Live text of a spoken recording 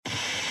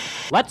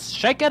Let's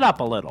shake it up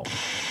a little.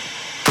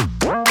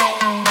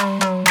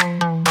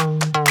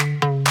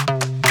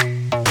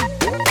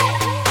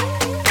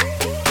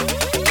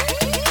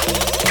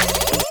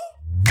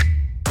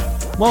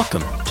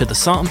 Welcome to the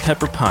Salt and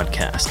Pepper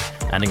Podcast,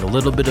 adding a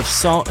little bit of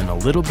salt and a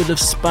little bit of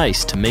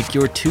spice to make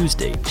your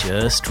Tuesday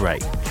just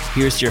right.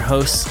 Here's your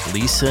hosts,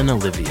 Lisa and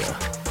Olivia.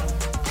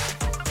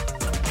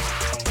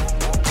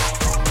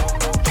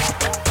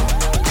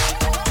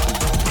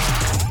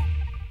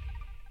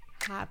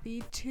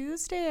 Happy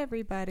Tuesday,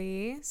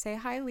 everybody. Say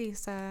hi,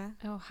 Lisa.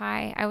 Oh,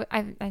 hi.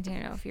 I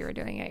didn't know if you were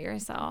doing it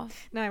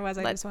yourself. No, I was.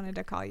 I just wanted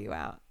to call you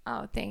out.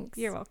 Oh, thanks.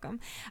 You're welcome.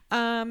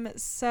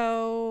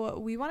 So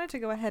we wanted to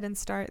go ahead and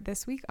start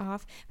this week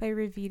off by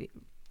reading.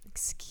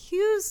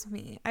 Excuse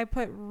me. I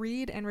put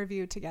read and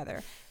review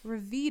together.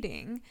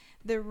 Reading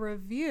the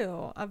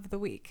review of the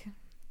week.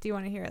 Do you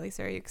want to hear it,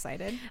 Lisa? Are you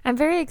excited? I'm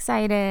very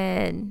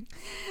excited.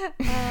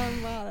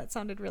 Wow, that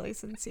sounded really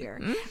sincere.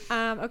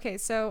 Okay,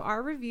 so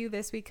our review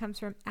this week comes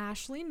from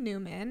Ashley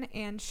Newman,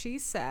 and she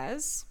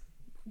says,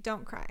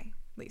 "Don't cry,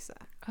 Lisa."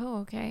 Oh,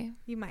 okay.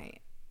 You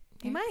might.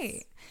 You Yes.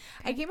 might.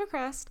 Okay. I came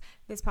across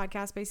this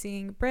podcast by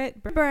seeing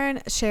Britt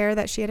Byrne share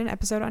that she had an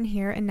episode on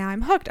here, and now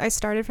I'm hooked. I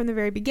started from the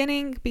very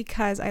beginning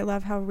because I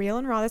love how real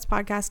and raw this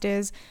podcast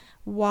is,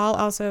 while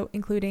also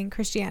including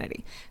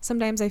Christianity.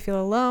 Sometimes I feel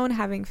alone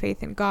having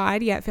faith in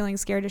God, yet feeling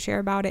scared to share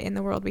about it in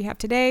the world we have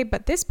today.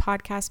 But this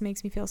podcast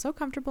makes me feel so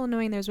comfortable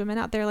knowing there's women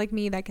out there like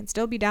me that can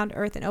still be down to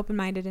earth and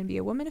open-minded and be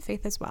a woman of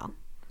faith as well.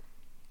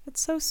 That's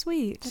so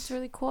sweet. That's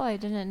really cool. I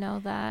didn't know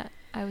that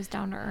I was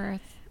down to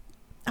earth.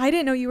 I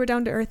didn't know you were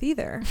down to earth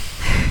either.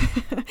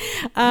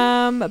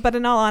 But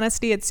in all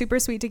honesty, it's super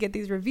sweet to get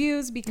these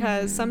reviews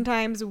because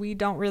sometimes we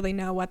don't really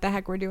know what the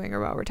heck we're doing or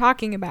what we're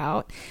talking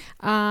about.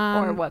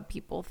 Or what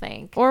people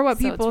think. Or what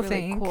so people it's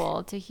really think.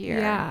 Cool to hear.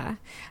 Yeah.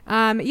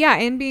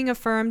 And being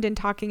affirmed in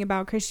talking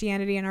about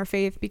Christianity and our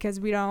faith because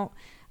we don't,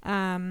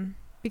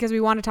 because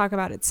we want to talk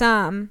about it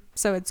some.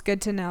 So it's good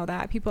to know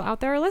that people out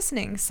there are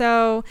listening.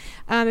 So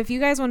if you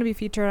guys want to be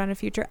featured on a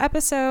future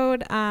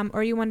episode,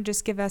 or you want to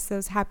just give us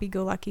those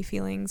happy-go-lucky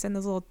feelings and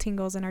those little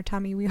tingles in our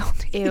tummy we all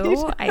need.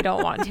 Ew, I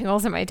don't want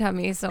tingles in my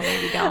tummy, so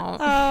maybe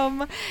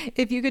don't.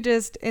 If you could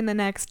just, in the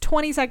next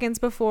 20 seconds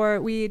before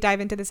we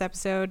dive into this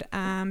episode,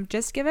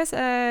 just give us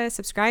a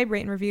subscribe,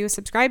 rate, and review.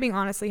 Subscribing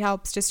honestly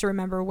helps just to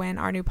remember when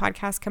our new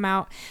podcasts come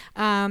out.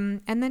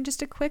 And then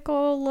just a quick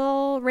old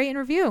little rate and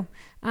review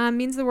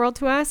means the world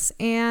to us,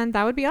 and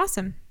that would be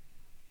awesome.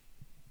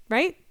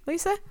 Right,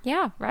 Lisa?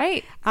 Yeah,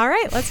 right. All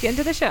right, let's get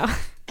into the show.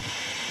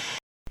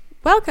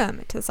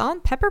 Welcome to the Salt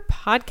and Pepper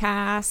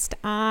Podcast.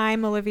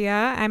 I'm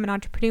Olivia. I'm an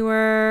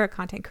entrepreneur, a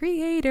content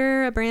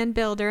creator, a brand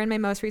builder, and my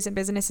most recent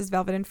business is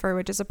Velvet and Fur,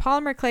 which is a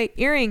polymer clay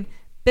earring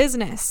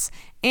business.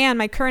 And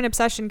my current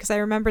obsession, because I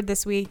remembered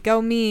this week,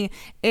 Go Me,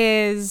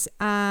 is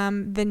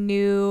the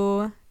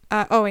new...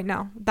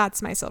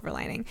 that's my silver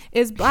lining,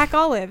 is black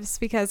olives,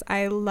 because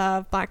I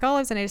love black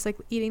olives and I just like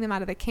eating them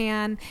out of the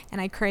can and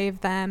I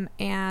crave them,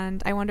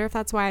 and I wonder if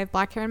that's why I have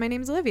black hair and my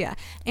name is Olivia.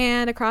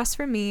 And across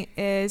from me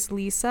is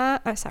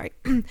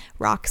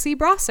Roxy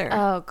Brosser.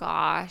 Oh,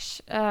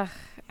 gosh.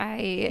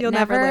 You'll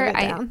never live it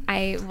down.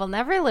 I will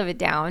never live it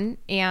down,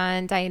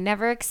 and I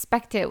never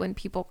expect it when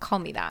people call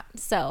me that.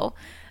 So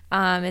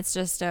it's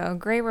just a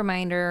great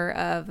reminder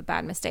of a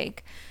bad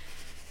mistake.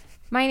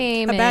 My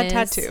name is... bad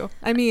tattoo.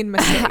 I mean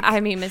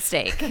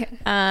mistake.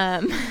 People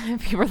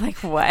are like,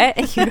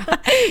 what? You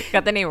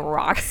got the name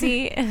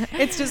Roxy?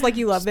 It's just like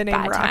you love the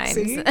name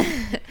Roxy.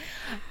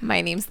 My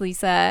name's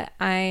Lisa.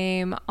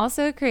 I'm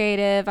also a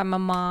creative. I'm a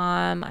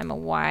mom. I'm a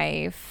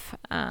wife.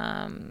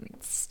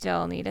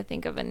 Still need to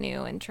think of a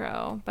new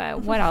intro.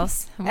 But what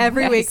else?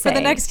 Every week for the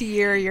next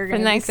year, you're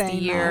going to be saying for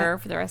the next year,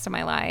 for the rest of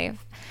my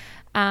life.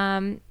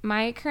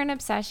 My current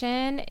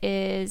obsession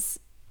is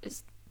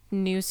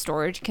new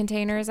storage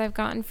containers I've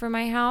gotten for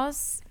my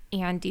house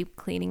and deep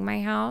cleaning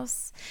my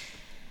house.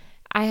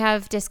 I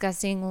have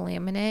disgusting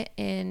laminate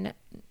in,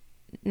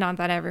 not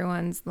that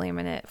everyone's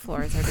laminate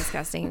floors are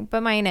disgusting,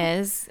 but mine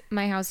is.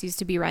 My house used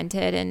to be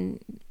rented, and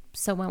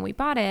so when we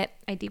bought it,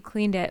 I deep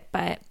cleaned it,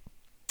 but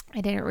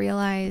I didn't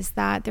realize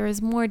that there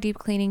was more deep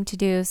cleaning to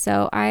do.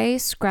 So I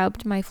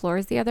scrubbed my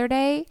floors the other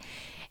day,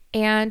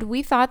 and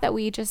we thought that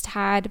we just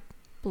had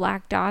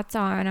black dots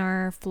on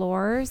our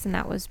floors, and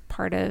that was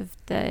part of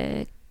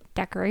the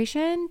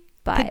decoration,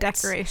 but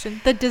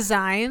the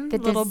design, the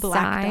little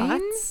black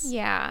dots.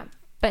 Yeah,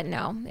 but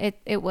no,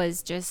 it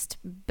was just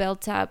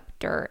built up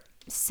dirt.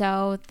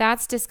 So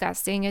that's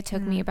disgusting. It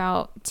took me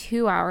about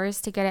 2 hours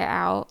to get it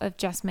out of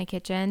just my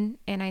kitchen,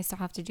 and I still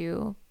have to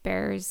do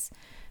Bear's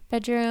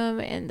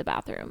bedroom and the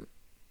bathroom.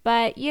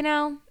 But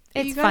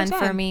it's fun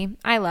for me.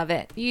 I love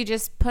it. You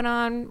just put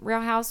on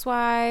Real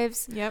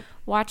Housewives. Yep.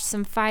 Watch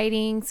some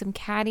fighting, some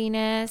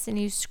cattiness, and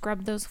you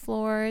scrub those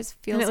floors.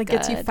 Feels and it good.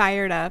 Gets you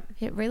fired up.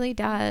 It really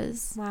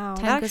does. Wow.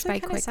 Time that goes by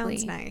quickly.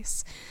 Sounds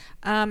nice.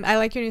 I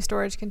like your new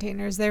storage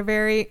containers. They're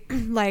very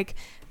like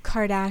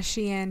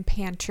Kardashian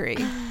pantry.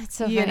 It's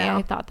so funny.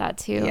 I thought that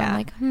too. Yeah. I'm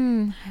like,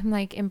 I'm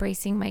like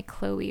embracing my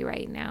Chloe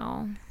right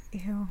now.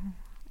 Ew.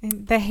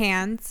 The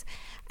hands.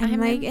 I'm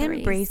like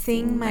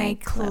embracing my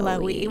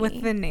Chloe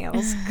with the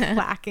nails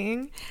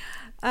clacking.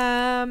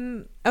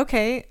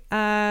 Okay.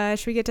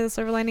 Should we get to the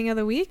silver lining of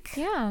the week?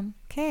 Yeah.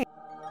 Okay.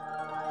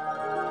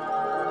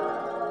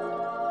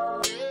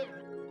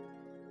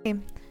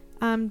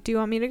 Do you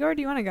want me to go or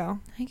do you want to go?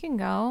 I can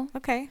go.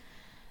 Okay.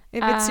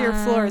 If it's your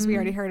floors, we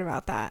already heard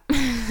about that.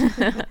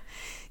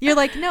 You're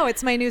like, no,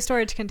 it's my new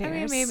storage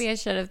containers. I mean, maybe I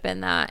should have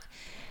been that.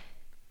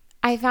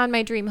 I found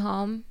my dream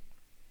home.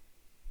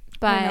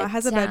 But I know, it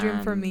has a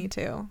bedroom for me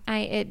too.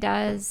 It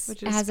does.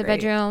 Which is it has great. a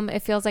bedroom.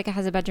 It feels like it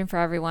has a bedroom for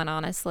everyone,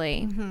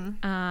 honestly.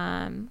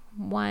 Mm-hmm.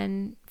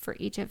 One for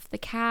each of the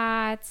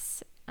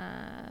cats,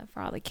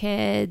 for all the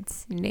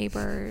kids,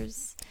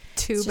 neighbors.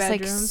 Two it's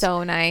bedrooms. Just like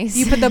so nice.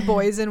 You put the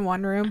boys in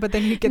one room, but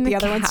then you get the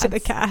other ones to the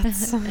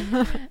cats.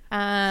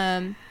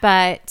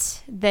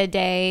 But the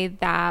day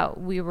that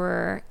we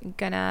were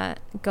gonna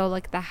go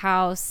look at the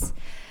house,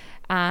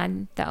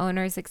 the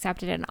owners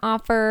accepted an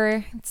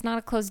offer. It's not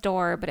a closed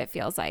door, but it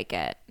feels like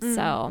it.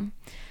 So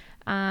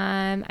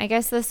I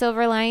guess the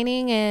silver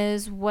lining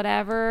is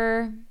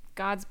whatever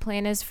God's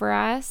plan is for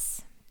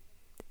us,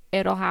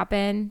 it'll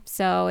happen.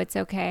 So it's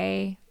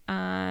okay.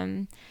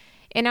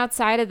 And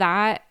outside of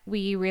that,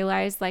 we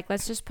realized, like,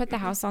 let's just put the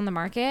house on the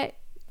market,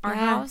 our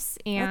house,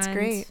 and that's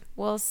great.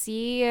 We'll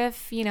see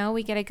if,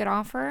 we get a good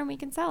offer and we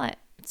can sell it.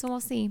 So we'll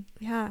see.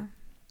 Yeah.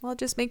 Well,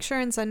 just make sure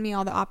and send me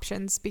all the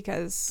options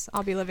because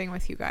I'll be living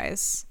with you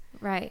guys.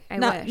 Right. I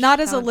wish.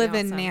 Not as a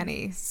live-in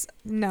nanny.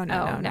 No.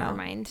 Never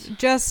mind.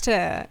 Just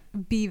to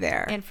be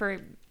there. And for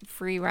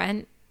free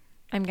rent,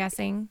 I'm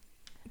guessing.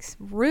 It's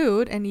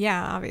rude. And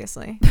yeah,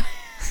 obviously.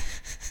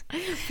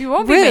 You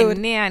won't be my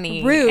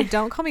nanny. Rude.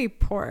 Don't call me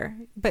poor.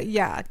 But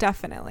yeah,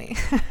 definitely.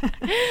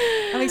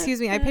 Excuse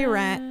me. I pay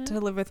rent to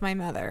live with my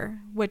mother,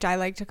 which I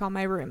like to call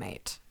my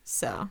roommate.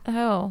 So.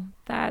 Oh,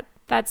 that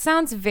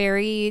sounds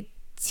very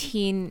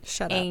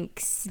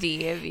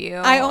angsty of you.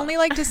 I only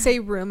like to say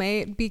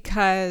roommate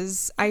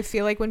because I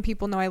feel like when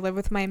people know I live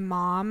with my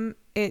mom,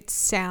 it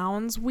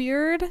sounds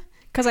weird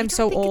because I'm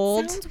so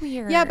old. It sounds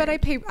weird. Yeah, but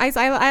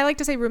I like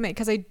to say roommate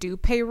because I do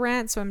pay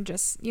rent, so I'm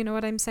just, you know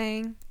what I'm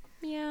saying?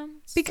 Yeah.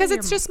 Because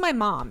it's just my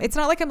mom. It's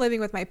not like I'm living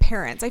with my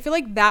parents. I feel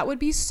like that would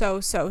be so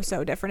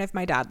different if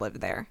my dad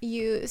lived there.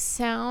 You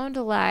sound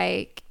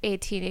like a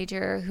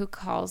teenager who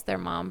calls their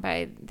mom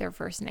by their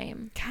first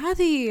name.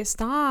 Kathy,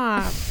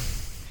 stop.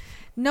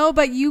 No,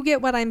 but you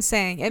get what I'm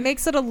saying. It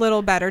makes it a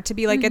little better to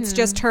be like, it's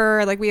just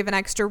her. Like, we have an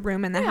extra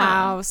room in the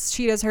house.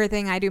 She does her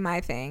thing. I do my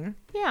thing.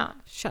 Yeah.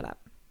 Shut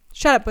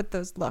up with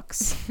those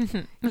looks.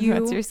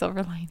 That's your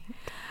silver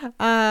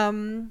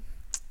lining.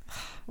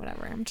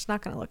 Whatever. I'm just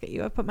not going to look at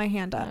you. I put my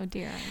hand up. Oh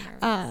dear.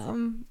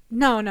 I'm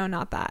nervous. No,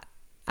 not that.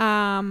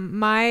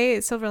 My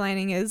silver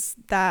lining is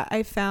that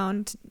I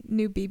found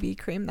new BB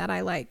cream that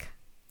I like.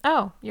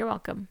 Oh, you're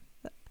welcome.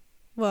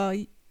 Well,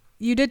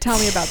 you did tell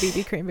me about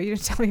BB cream, but you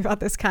didn't tell me about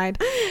this kind.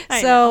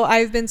 know.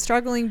 I've been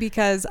struggling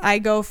because I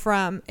go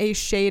from a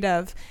shade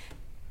of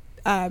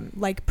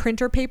like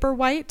printer paper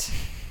white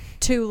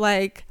to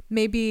like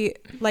maybe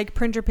like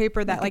printer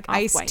paper that like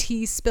iced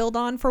tea spilled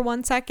on for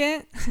 1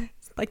 second.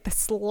 Like the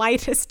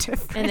slightest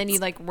difference. And then you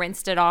like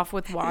rinsed it off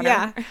with water.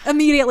 Yeah,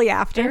 immediately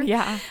after.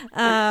 Yeah.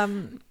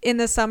 In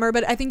the summer,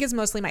 but I think it's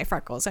mostly my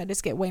freckles. I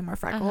just get way more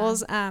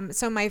freckles.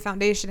 So my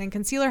foundation and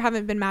concealer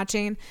haven't been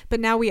matching, but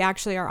now we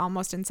actually are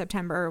almost in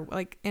September,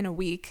 like in a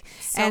week.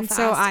 So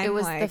fast. It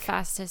was like, the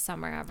fastest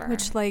summer ever.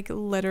 Which like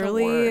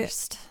literally the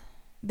worst.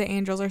 The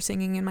angels are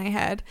singing in my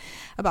head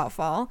about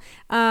fall.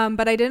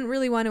 But I didn't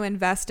really want to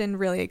invest in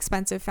really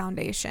expensive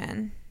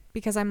foundation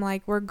because I'm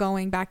like, we're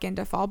going back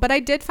into fall. But I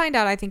did find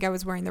out I think I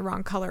was wearing the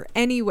wrong color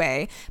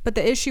anyway. But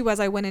the issue was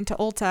I went into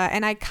Ulta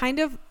and I kind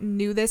of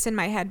knew this in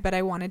my head, but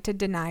I wanted to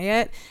deny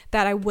it,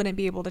 that I wouldn't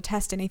be able to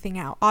test anything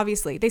out.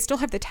 Obviously, they still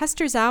have the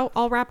testers out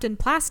all wrapped in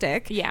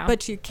plastic,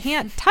 but you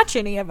can't touch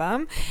any of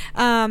them.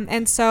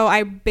 And so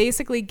I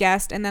basically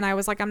guessed, and then I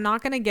was like, I'm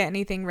not going to get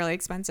anything really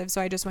expensive.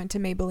 So I just went to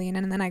Maybelline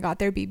and then I got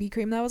their BB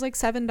cream that was like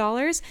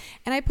 $7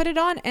 and I put it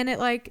on and it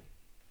like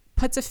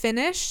puts a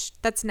finish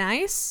that's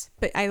nice,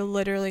 but I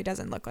literally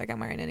doesn't look like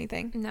I'm wearing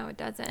anything. No, it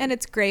doesn't. And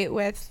it's great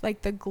with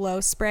like the glow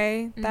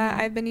spray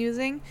that I've been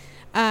using,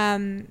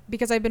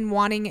 because I've been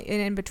wanting an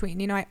in between.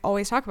 You know, I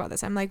always talk about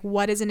this. I'm like,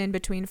 what is an in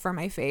between for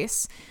my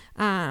face?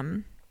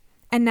 And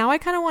now I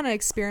kind of want to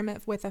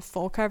experiment with a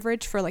full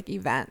coverage for like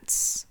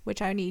events,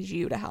 which I need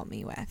you to help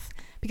me with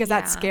because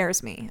that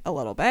scares me a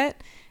little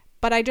bit.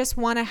 But I just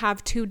want to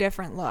have two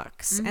different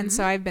looks. And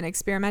so I've been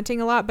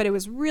experimenting a lot, but it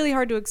was really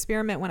hard to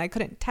experiment when I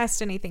couldn't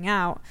test anything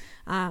out.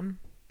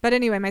 But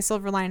anyway, my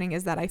silver lining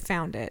is that I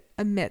found it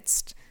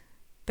amidst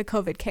the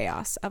COVID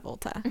chaos of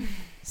Ulta.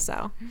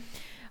 So.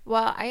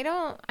 Well,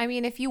 I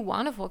mean, if you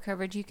want a full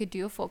coverage, you could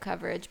do a full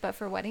coverage. But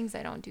for weddings,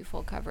 I don't do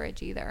full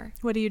coverage either.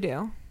 What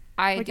do?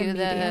 I like do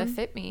the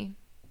Fit Me.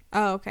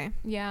 Oh, okay.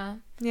 Yeah.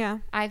 Yeah.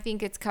 I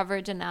think it's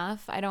coverage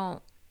enough. I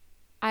don't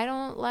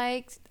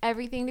like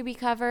everything to be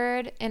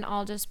covered, and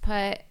I'll just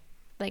put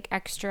like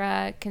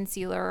extra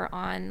concealer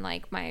on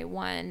like my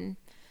one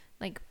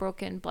like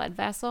broken blood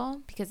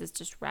vessel because it's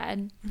just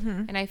red.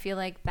 Mm-hmm. And I feel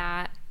like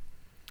that,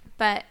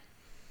 but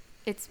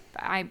it's,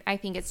 I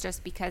think it's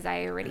just because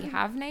I already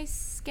have nice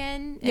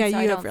skin. And Yeah, so you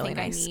I have don't really think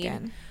nice I need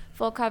skin.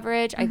 full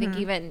coverage. I think Mhm.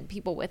 even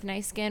people with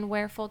nice skin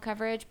wear full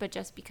coverage, but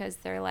just because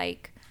they're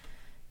like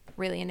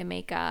really into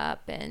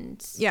makeup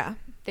and Yeah.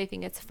 they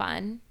think it's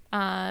fun.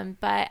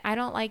 But I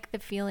don't like the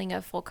feeling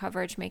of full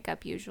coverage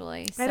makeup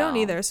usually. I don't so-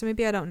 either, so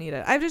maybe I don't need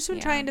it. I've just been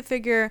Yeah. trying to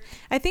figure,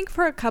 I think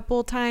for a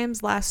couple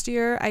times last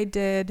year I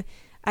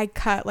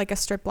cut like a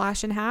strip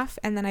lash in half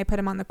and then I put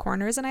them on the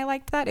corners and I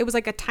liked that. It was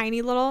like a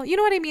tiny little, you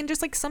know what I mean?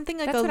 Just like something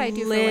like That's a what I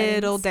do for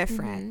little wings.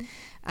 different.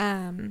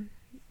 Mhm.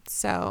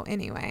 So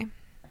anyway,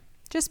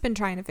 just been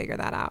trying to figure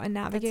that out and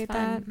navigate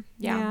that. fun.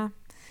 Yeah.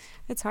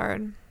 It's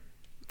hard.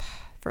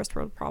 First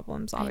world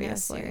problems,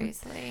 obviously. I know,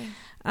 seriously.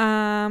 Also,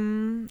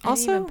 I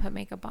didn't even put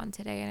makeup on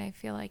today, and I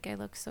feel like I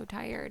look so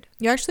tired.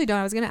 you actually don't.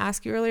 I was going to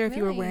ask you earlier if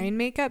you were Really? wearing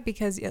makeup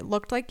because it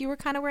looked like you were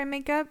kind of wearing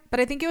makeup, but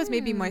I think it was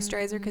maybe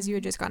moisturizer because you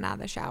had just gotten out of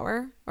the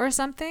shower or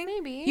something.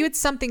 Maybe. You had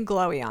something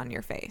glowy on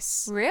your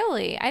face.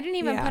 Really? I didn't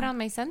even Yeah. put on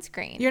my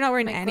sunscreen. You're not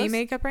wearing My any clothes-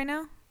 makeup right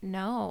now?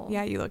 No.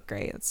 Yeah, you look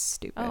great. It's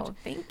stupid. Oh,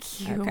 thank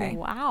you. Okay.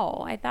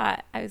 Wow. I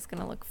thought I was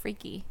going to look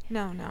freaky.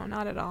 No,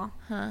 not at all.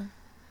 Huh.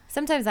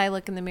 Sometimes I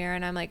look in the mirror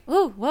and I'm like,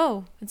 ooh,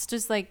 whoa. It's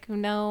just like,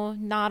 no,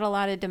 not a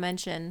lot of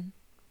dimension.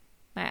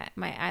 My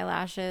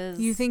eyelashes.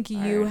 You think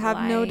you are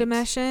have no light.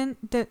 dimension?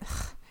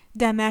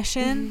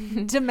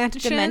 Dimension?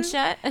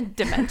 Dementia?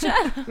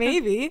 Dementia?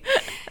 Maybe.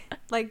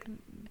 Like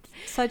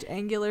such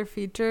angular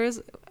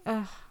features.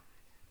 Ugh.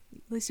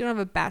 At least you don't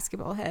have a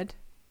basketball head.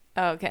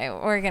 Okay,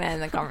 we're going to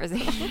end the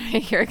conversation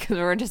right here because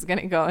we're just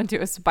going to go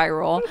into a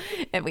spiral.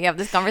 And we have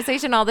this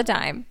conversation all the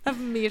time. Of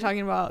me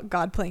talking about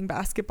God playing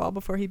basketball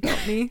before he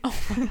built me.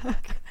 Oh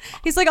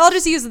He's like, I'll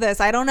just use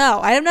this. I don't know.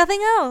 I have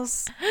nothing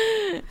else.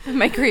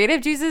 My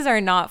creative juices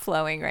are not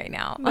flowing right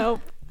now.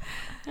 Nope.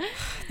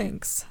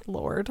 Thanks,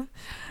 Lord.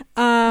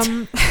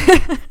 I'm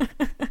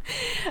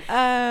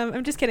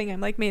just kidding. I'm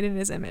like made in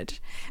his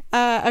image.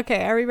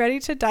 Okay, are we ready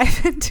to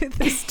dive into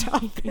this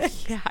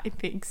topic? Yeah, I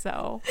think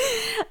so.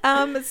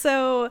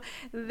 So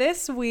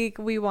this week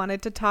we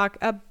wanted to talk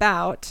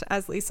about,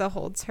 as Lisa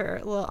holds her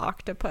little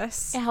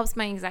octopus. It helps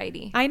my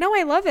anxiety. I know,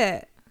 I love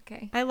it.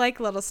 Okay. I like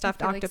little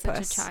stuffed I feel octopus.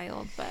 like such a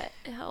child, but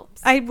it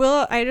helps. I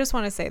just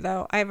want to say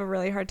though, I have a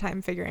really hard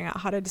time figuring out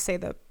how to say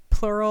the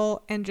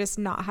plural and just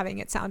not having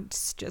it sound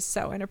just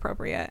so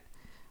inappropriate.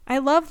 I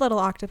love little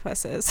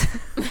octopuses.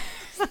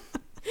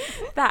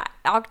 That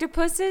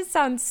octopuses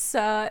sounds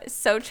so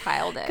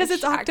childish. Because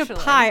it's actually.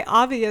 octopi,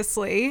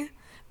 obviously.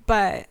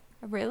 But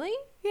Really?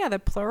 yeah, the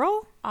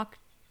plural?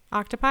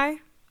 Octopi?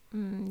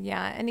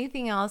 Yeah.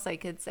 Anything else I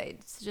could say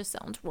just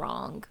sounds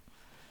wrong.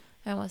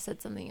 I almost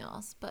said something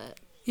else, but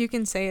You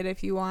can say it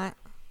if you want.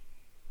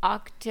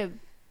 octopies.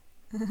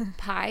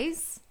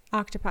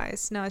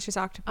 Octopies. No, it's just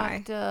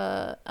octopi.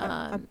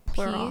 A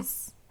plural.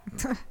 Peas.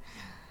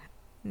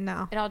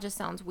 No. It all just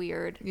sounds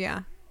weird.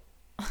 Yeah.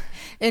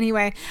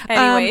 Anyway.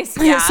 Anyways,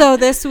 yeah. So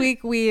this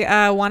week we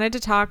wanted to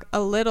talk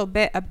a little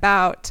bit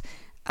about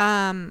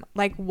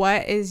like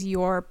what is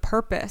your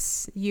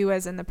purpose, you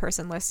as in the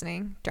person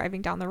listening,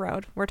 driving down the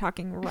road. We're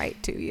talking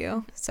right to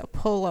you. So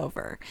pull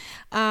over.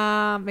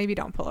 Maybe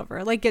don't pull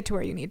over. Like get to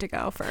where you need to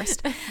go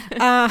first.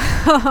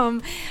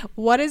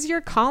 What is your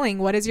calling?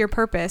 What is your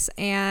purpose?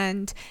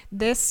 And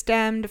this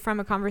stemmed from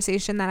a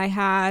conversation that I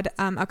had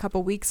a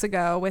couple weeks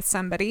ago with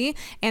somebody.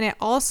 And it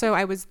also,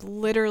 I was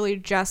literally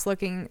just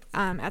looking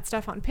at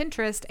stuff on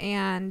Pinterest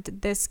and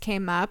this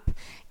came up.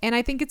 And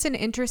I think it's an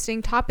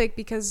interesting topic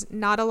because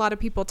not a lot of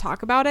people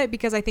talk about it,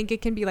 because I think it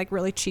can be like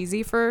really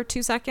cheesy for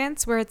 2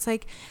 seconds where it's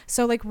like,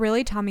 so like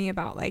really tell me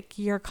about like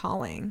your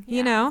calling,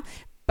 you know?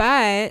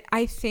 But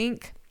I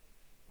think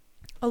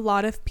a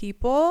lot of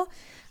people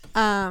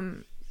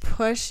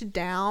push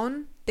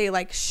down, they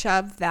like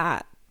shove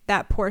that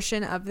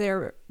portion of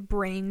their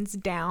brains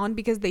down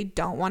because they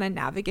don't want to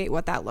navigate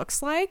what that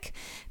looks like,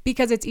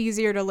 because it's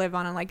easier to live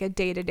on like a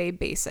day-to-day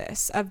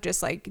basis of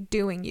just like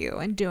doing you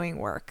and doing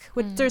work,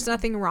 which there's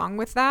nothing wrong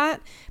with that.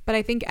 But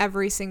I think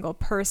every single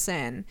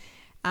person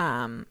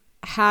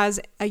has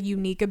a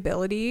unique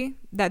ability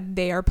that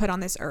they are put on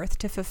this earth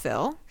to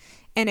fulfill.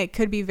 And it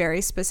could be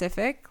very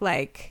specific,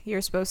 like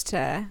you're supposed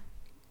to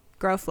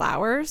grow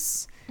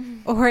flowers,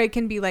 or it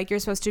can be like you're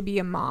supposed to be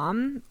a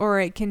mom,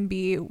 or it can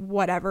be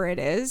whatever it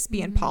is,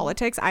 be in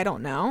politics. I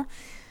don't know.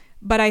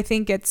 But I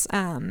think it's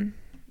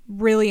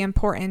really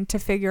important to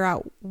figure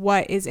out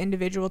what is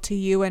individual to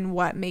you and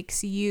what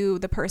makes you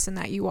the person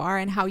that you are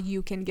and how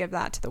you can give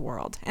that to the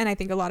world. And I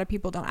think a lot of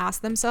people don't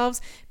ask themselves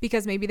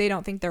because maybe they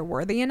don't think they're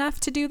worthy enough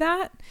to do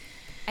that.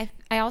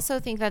 I also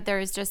think that there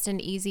is just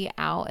an easy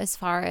out as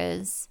far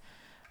as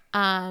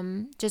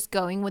just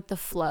going with the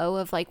flow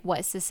of like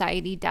what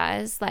society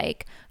does.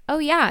 Like, oh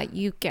yeah,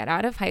 you get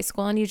out of high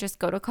school and you just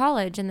go to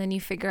college and then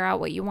you figure out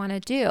what you want to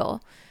do,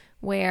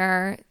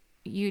 where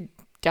you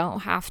don't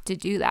have to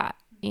do that.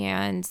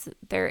 And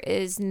there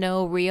is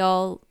no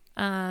real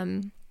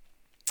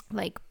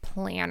like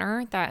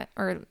planner that,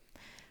 or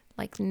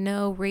like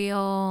no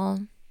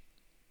real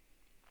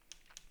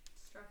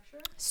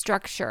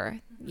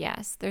structure.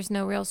 Yes, there's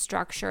no real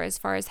structure as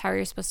far as how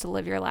you're supposed to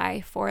live your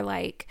life, or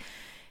like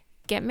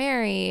get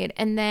married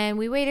and then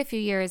we wait a few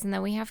years and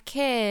then we have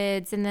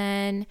kids and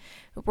then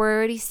we're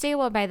already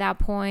stable by that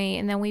point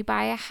and then we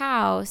buy a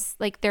house.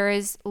 Like there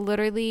is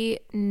literally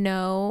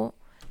no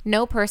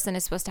person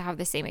is supposed to have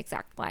the same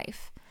exact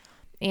life.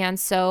 And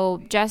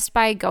so just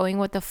by going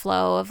with the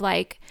flow of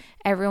like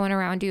everyone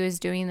around you is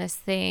doing this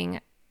thing,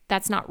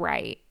 that's not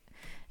right.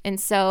 And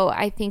so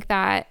I think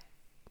that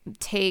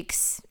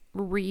takes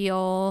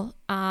real,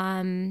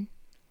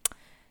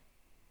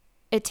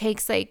 it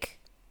takes like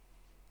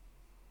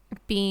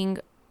being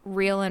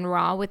real and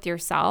raw with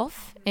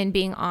yourself and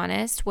being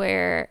honest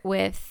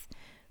with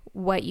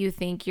what you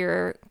think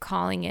your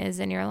calling is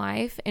in your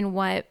life and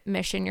what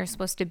mission you're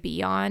supposed to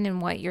be on and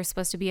what you're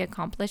supposed to be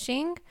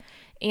accomplishing.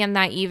 And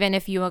that even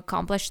if you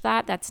accomplish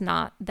that, that's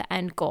not the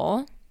end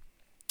goal.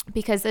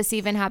 Because this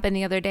even happened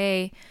the other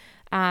day.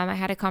 I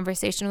had a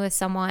conversation with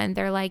someone.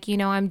 They're like,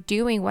 I'm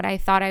doing what I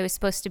thought I was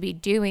supposed to be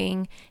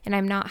doing and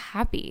I'm not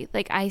happy.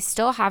 Like I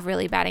still have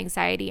really bad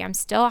anxiety. I'm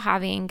still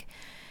having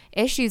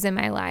issues in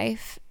my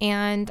life.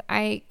 And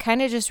I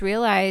kind of just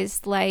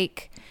realized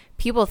like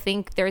people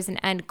think there's an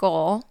end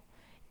goal.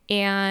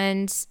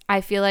 And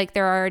I feel like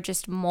there are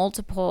just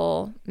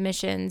multiple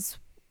missions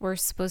we're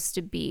supposed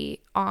to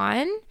be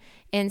on.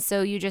 And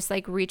so you just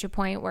like reach a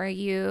point where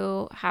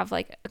you have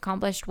like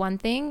accomplished one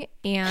thing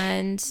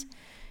and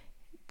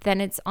then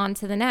it's on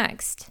to the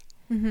next.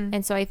 Mm-hmm.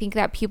 And so I think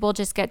that people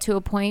just get to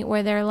a point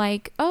where they're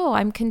like, oh,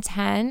 I'm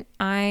content.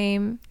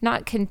 I'm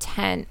not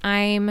content.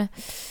 I'm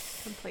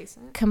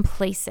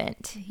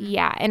complacent. Mm-hmm.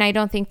 Yeah. And I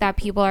don't think that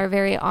people are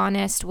very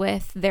honest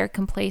with their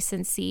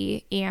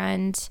complacency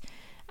and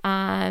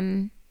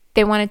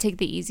they want to take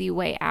the easy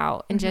way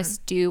out and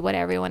just do what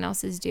everyone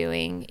else is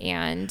doing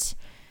and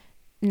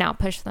not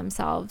push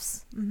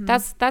themselves. Mm-hmm.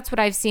 That's what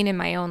I've seen in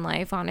my own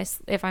life,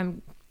 honest, if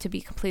I'm to be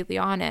completely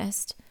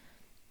honest.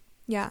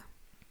 Yeah.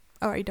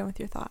 Oh, are you done with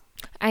your thought?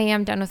 I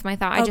am done with my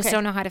thought. I just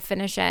don't know how to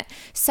finish it.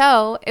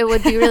 So it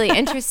would be really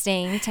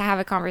interesting to have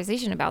a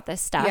conversation about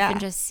this stuff and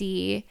just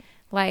see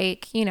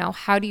like,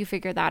 how do you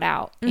figure that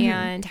out? Mm-hmm.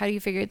 And how do you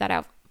figure that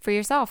out for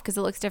yourself? Because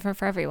it looks different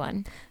for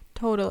everyone.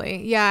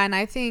 Totally. Yeah. And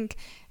I think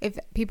if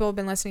people have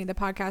been listening to the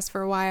podcast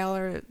for a while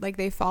or like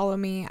they follow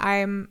me,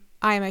 I'm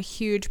a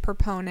huge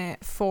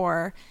proponent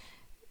for,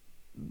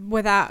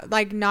 without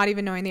like not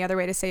even knowing the other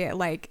way to say it,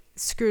 like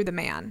screw the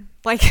man,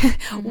 like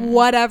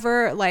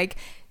whatever, like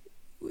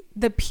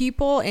the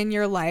people in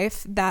your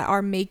life that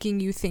are making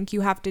you think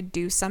you have to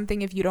do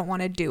something if you don't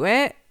want to do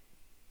it,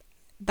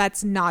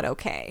 that's not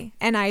okay.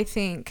 And I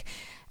think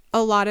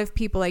a lot of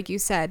people, like you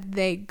said,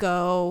 they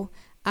go,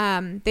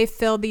 they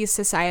fill these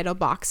societal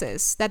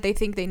boxes that they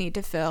think they need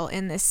to fill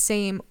in the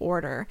same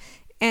order.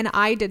 And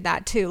I did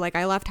that too. Like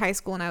I left high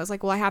school and I was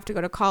like, well, I have to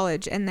go to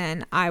college. And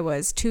then I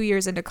was 2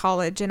 years into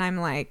college and I'm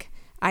like,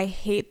 I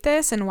hate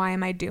this and why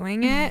am I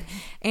doing it?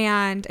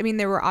 And I mean,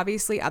 there were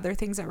obviously other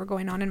things that were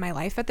going on in my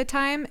life at the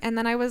time. And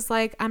then I was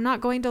like, I'm not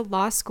going to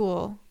law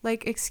school.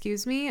 Like,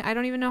 excuse me, I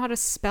don't even know how to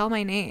spell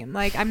my name.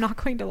 Like, I'm not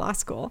going to law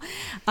school.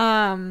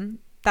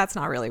 That's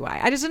not really why.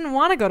 I just didn't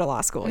want to go to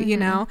law school, you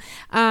know?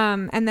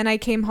 And then I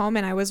came home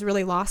and I was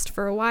really lost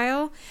for a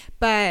while,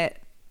 but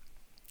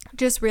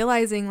just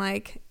realizing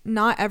like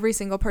not every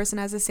single person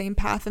has the same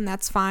path and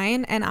that's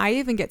fine. And I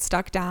even get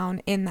stuck down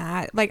in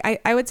that. Like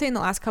I would say in the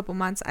last couple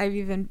months, I've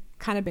even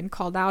kind of been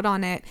called out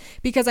on it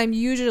because I'm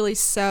usually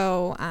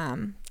so,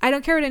 I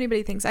don't care what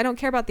anybody thinks. I don't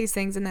care about these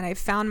things. And then I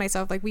found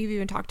myself, like we've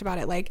even talked about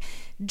it, like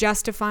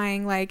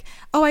justifying like,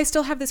 oh, I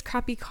still have this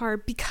crappy car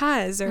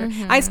because, or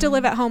I still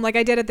live at home. Like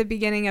I did at the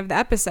beginning of the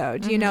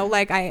episode, you know,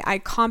 like I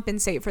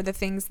compensate for the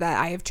things that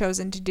I have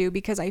chosen to do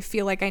because I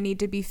feel like I need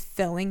to be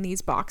filling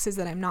these boxes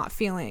that I'm not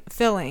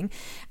filling.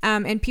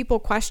 And people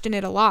question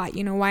it a lot.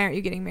 You know, why aren't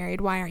you getting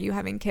married? Why aren't you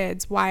having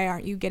kids? Why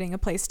aren't you getting a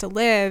place to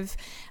live?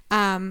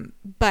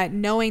 But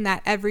knowing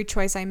that every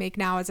choice I make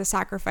now is a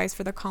sacrifice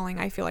for the calling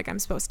I feel like I'm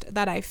supposed to,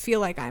 that I feel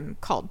like I'm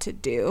called to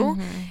do.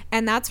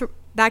 And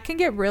that can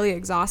get really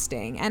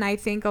exhausting. And I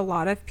think a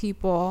lot of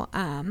people,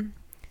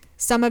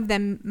 some of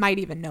them might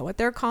even know what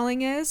their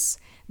calling is,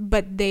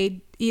 but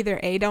they either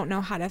don't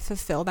know how to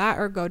fulfill that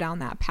or go down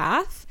that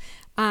path.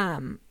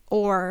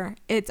 Or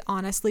it's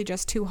honestly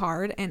just too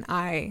hard. And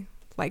I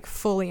like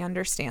fully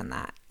understand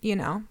that, you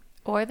know,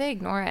 or they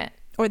ignore it.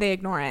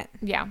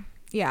 Yeah.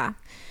 Yeah.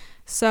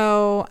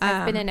 So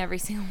I've been in every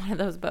single one of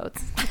those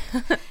boats.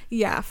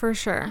 Yeah, for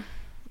sure.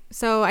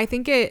 So I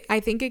think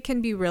it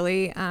can be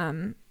really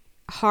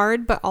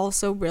hard, but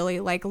also really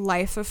like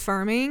life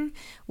affirming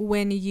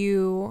when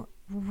you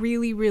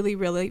really, really,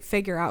 really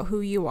figure out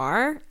who you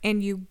are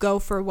and you go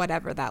for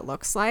whatever that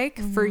looks like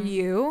for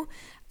you.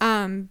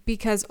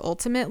 Because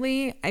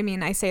ultimately, I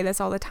mean, I say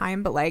this all the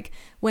time, but like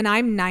when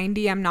I'm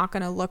 90, I'm not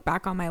going to look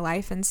back on my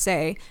life and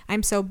say,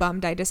 I'm so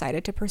bummed I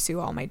decided to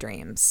pursue all my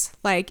dreams.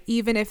 Like,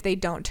 even if they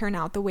don't turn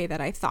out the way that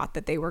I thought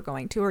that they were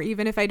going to, or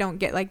even if I don't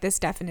get like this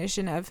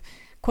definition of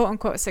quote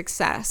unquote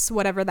success,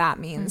 whatever that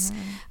means.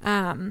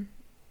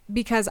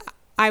 Because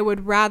I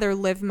would rather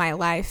live my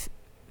life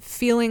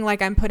feeling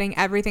like I'm putting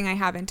everything I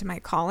have into my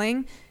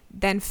calling,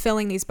 then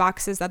filling these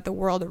boxes that the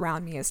world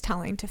around me is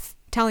telling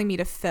me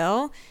to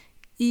fill,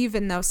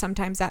 even though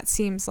sometimes that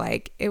seems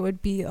like it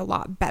would be a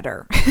lot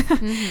better,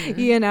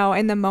 you know,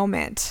 in the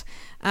moment.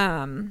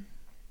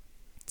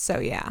 So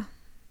yeah.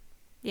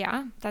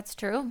 Yeah, that's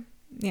true.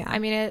 Yeah. I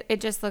mean,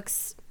 it just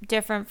looks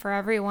different for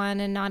everyone,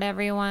 and not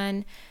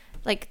everyone,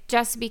 like,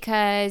 just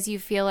because you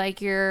feel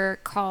like you're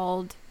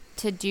called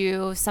to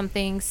do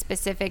something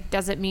specific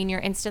doesn't mean you're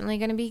instantly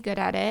going to be good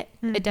at it.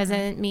 It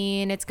doesn't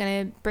mean it's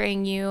going to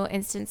bring you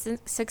instant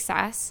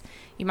success.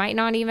 You might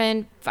not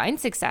even find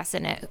success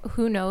in it.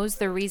 Who knows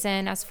the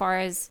reason as far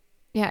as,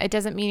 yeah, it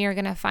doesn't mean you're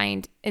going to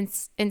find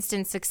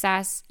instant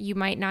success. You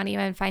might not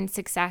even find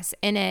success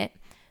in it.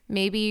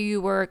 Maybe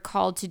you were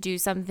called to do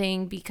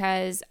something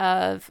because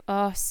of,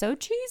 oh, so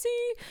cheesy,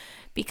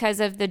 because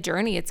of the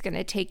journey it's going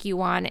to take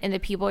you on and the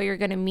people you're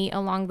going to meet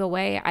along the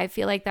way. I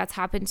feel like that's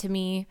happened to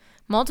me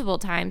multiple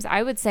times.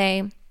 I would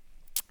say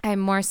I'm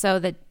more so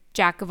the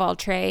jack of all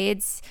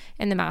trades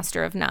and the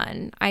master of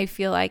none. I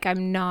feel like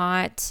I'm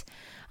not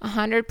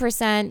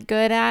 100%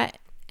 good at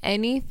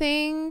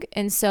anything.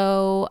 And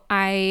so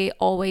I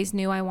always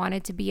knew I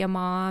wanted to be a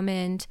mom,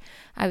 and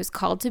I was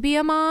called to be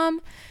a mom.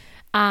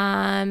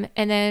 And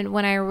then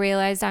when I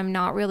realized I'm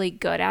not really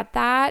good at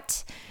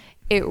that,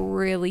 it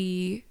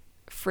really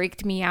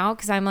freaked me out,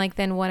 because I'm like,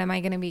 then what am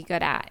I going to be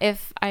good at?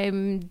 If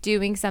I'm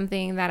doing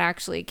something that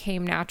actually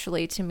came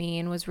naturally to me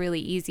and was really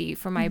easy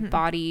for my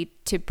body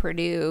to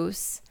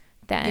produce,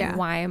 then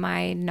why am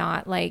I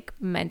not like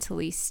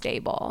mentally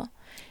stable?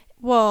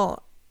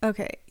 Well,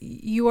 okay,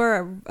 you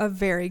are a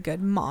very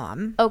good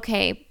mom.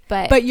 Okay,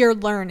 but you're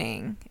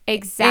learning.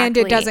 Exactly. And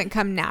it doesn't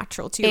come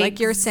natural to you. Like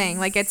you're saying,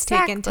 like it's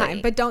taken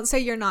time. But don't say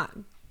you're not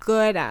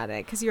good at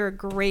it, because you're a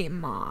great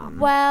mom.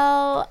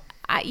 Well,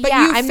 but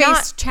yeah, I'm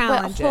not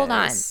challenges. Hold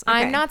on. Okay.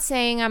 I'm not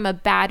saying I'm a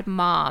bad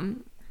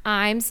mom.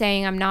 I'm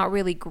saying I'm not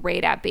really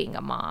great at being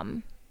a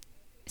mom.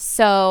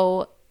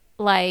 So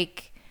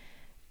like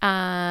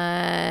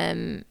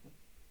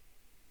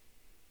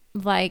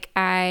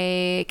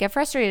I get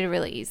frustrated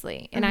really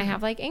easily, and I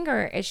have like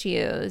anger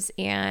issues,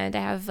 and I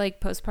have like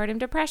postpartum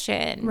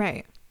depression.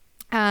 Right.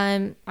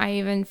 I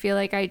even feel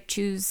like I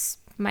choose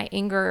my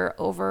anger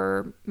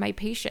over my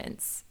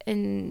patience,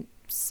 and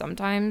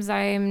sometimes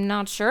I'm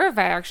not sure if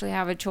I actually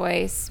have a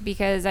choice,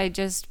 because I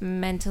just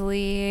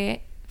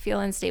mentally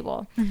feel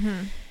unstable.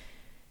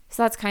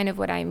 So that's kind of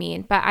what I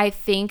mean. But I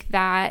think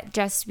that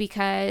just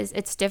because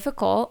it's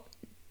difficult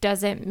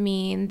doesn't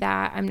mean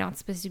that I'm not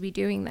supposed to be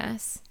doing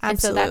this. Absolutely.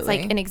 And so that's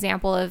like an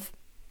example of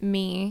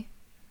me.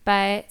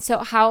 But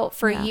so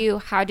you,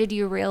 how did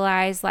you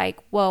realize like,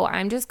 whoa,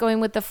 I'm just going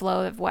with the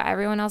flow of what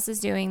everyone else is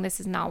doing. This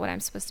is not what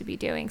I'm supposed to be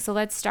doing. So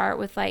let's start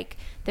with like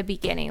the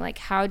beginning. Like,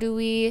 how do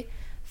we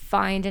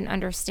find and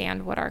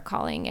understand what our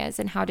calling is,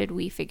 and how did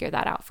we figure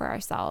that out for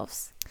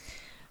ourselves?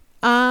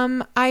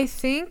 I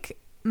think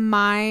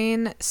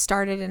mine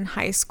started in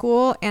high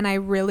school, and I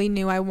really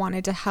knew I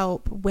wanted to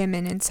help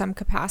women in some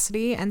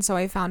capacity. And so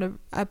I found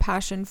a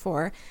passion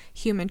for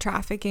human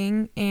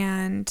trafficking,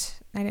 and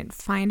I didn't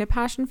find a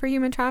passion for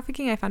human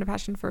trafficking. I found a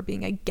passion for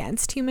being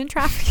against human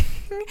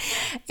trafficking.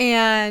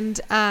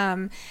 And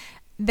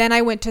then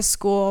I went to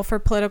school for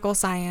political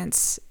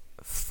science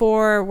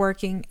for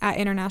working at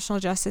International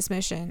Justice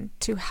Mission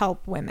to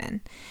help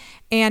women.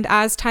 And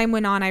as time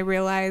went on, I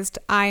realized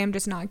I am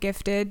just not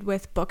gifted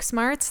with book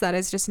smarts. That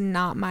is just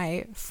not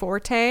my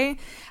forte.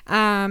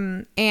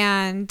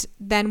 And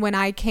then when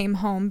I came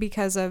home,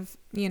 because of,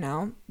 you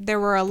know, there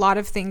were a lot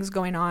of things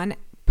going on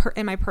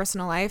in my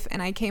personal life,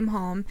 and I came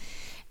home,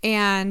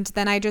 and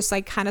then I just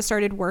like kind of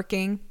started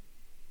working,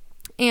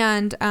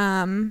 and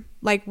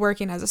like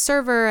working as a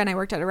server, and I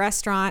worked at a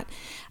restaurant.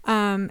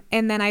 And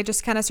then I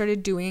just kind of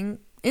started doing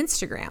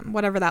Instagram,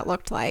 whatever that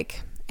looked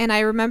like. And I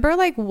remember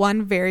like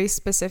one very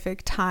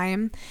specific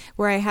time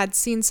where I had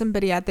seen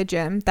somebody at the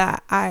gym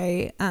that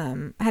I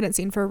hadn't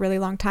seen for a really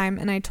long time.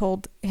 And I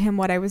told him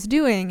what I was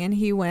doing, and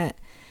he went,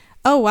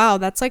 oh, wow,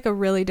 that's like a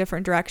really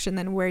different direction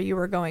than where you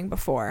were going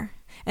before.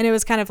 And it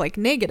was kind of like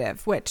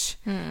negative, which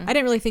I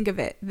didn't really think of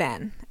it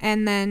then.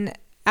 And then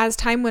as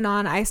time went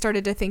on, I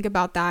started to think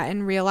about that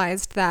and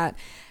realized that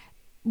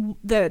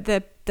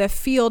the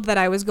field that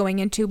I was going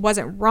into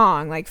wasn't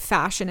wrong, like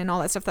fashion and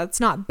all that stuff. That's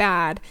not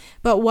bad.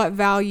 But what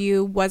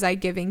value was I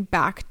giving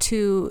back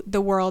to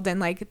the world, and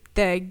like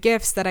the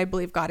gifts that I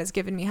believe God has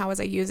given me? How was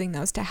I using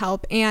those to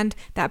help? And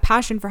that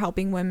passion for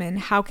helping women,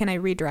 how can I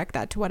redirect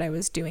that to what I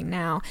was doing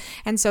now?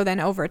 And so then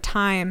over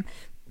time,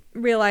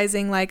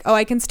 realizing like, oh,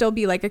 I can still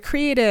be like a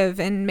creative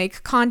and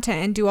make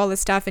content and do all this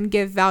stuff and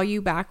give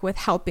value back with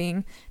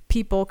helping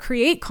people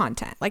create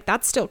content. Like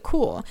that's still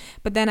cool.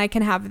 But then I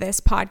can have this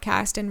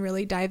podcast and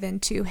really dive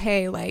into,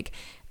 hey, like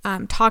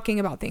talking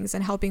about things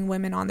and helping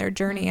women on their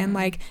journey. And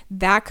like,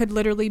 that could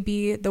literally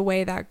be the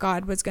way that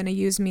God was going to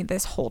use me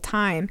this whole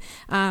time.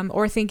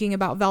 Or thinking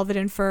about Velvet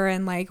and Fur,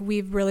 and like,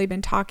 we've really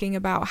been talking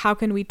about how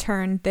can we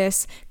turn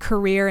this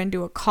career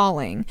into a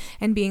calling,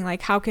 and being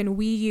like, how can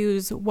we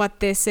use what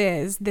this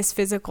is, this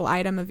physical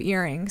item of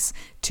earrings,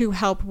 to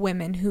help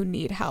women who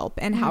need help,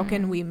 and how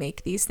can we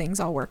make these things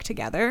all work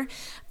together.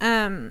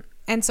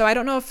 And so I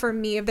don't know if for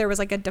me, if there was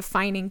like a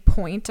defining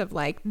point of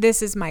like,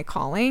 this is my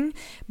calling,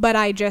 but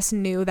I just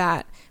knew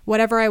that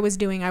whatever I was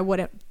doing, I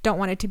don't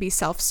want it to be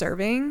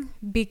self-serving,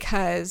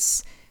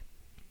 because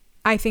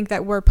I think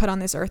that we're put on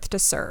this earth to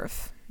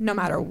serve, no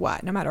matter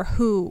what, no matter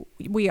who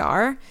we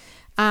are.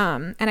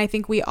 And I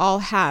think we all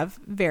have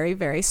very,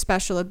 very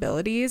special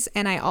abilities.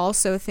 And I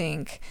also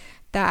think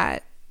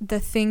that the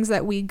things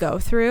that we go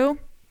through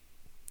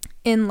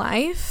in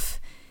life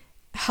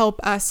help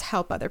us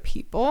help other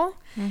people.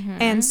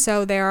 And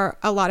so there are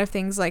a lot of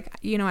things like,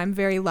 you know, I'm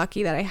very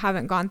lucky that I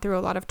haven't gone through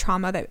a lot of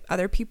trauma that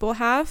other people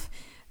have,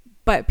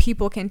 but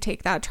people can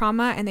take that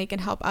trauma and they can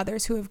help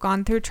others who have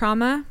gone through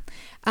trauma.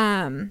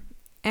 And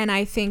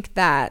I think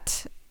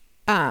that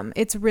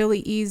it's really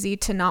easy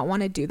to not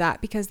want to do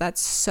that, because that's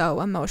so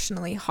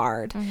emotionally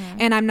hard.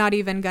 And I'm not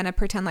even going to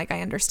pretend like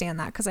I understand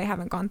that, because I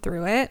haven't gone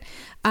through it.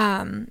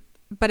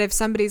 But if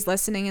somebody's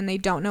listening and they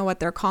don't know what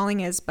their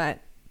calling is, but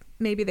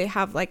maybe they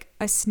have like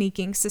a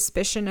sneaking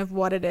suspicion of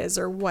what it is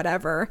or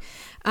whatever,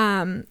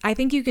 I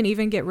think you can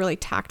even get really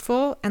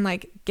tactful and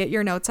like get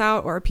your notes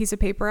out or a piece of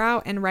paper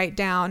out and write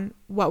down,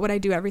 what would I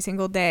do every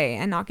single day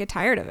and not get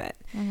tired of it?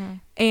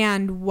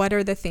 And what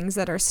are the things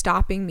that are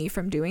stopping me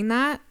from doing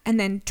that? And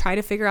then try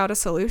to figure out a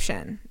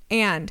solution.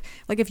 And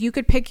like, if you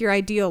could pick your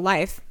ideal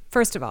life,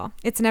 first of all,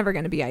 it's never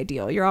going to be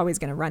ideal. You're always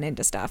going to run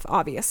into stuff,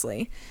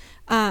 obviously.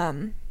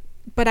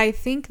 But I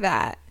think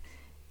that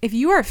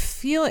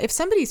if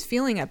somebody's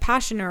feeling a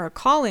passion or a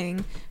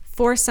calling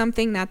for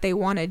something that they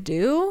want to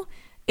do,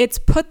 it's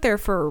put there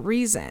for a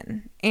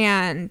reason,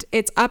 and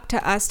it's up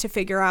to us to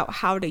figure out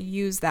how to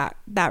use that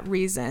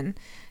reason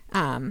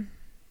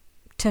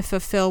to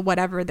fulfill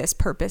whatever this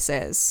purpose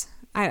is.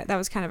 That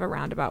was kind of a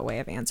roundabout way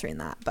of answering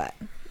that, but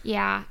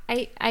yeah,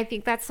 I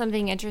think that's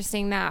something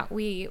interesting that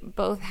we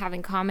both have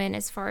in common,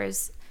 as far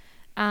as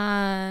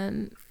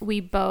we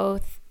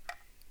both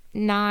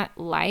not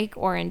like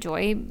or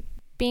enjoy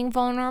being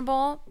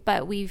vulnerable,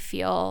 but we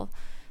feel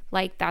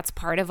like that's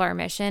part of our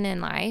mission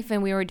in life.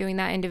 And we were doing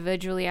that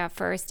individually at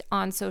first,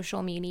 on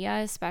social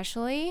media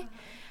especially.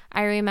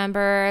 I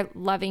remember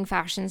loving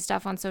fashion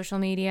stuff on social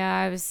media.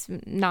 I was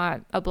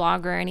not a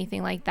blogger or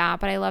anything like that,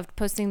 but I loved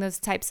posting those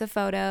types of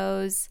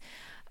photos.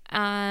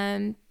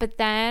 But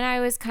then I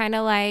was kind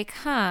of like,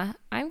 I'm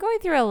going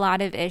through a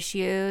lot of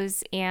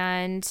issues.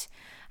 And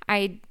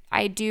I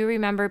do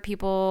remember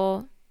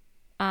people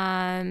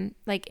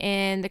like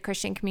in the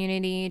Christian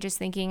community just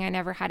thinking I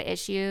never had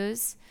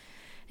issues.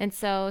 And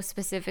so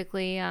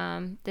specifically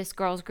this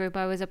girls group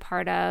I was a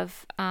part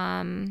of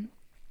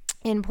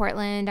in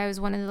Portland, I was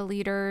one of the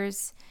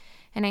leaders,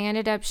 and I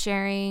ended up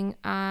sharing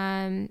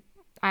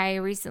I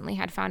recently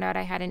had found out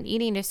I had an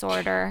eating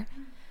disorder,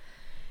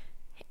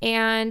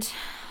 and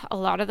a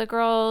lot of the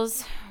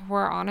girls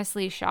were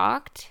honestly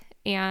shocked,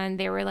 and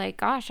they were like,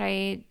 gosh,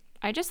 I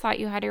just thought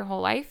you had your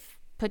whole life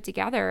put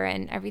together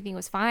and everything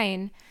was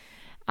fine.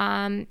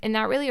 And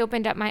that really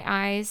opened up my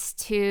eyes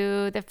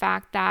to the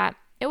fact that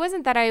it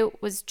wasn't that I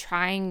was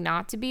trying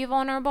not to be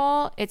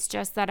vulnerable. It's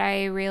just that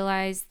I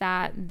realized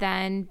that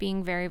then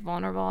being very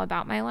vulnerable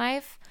about my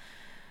life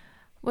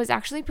was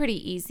actually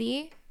pretty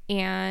easy,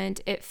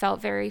 and it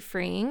felt very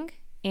freeing.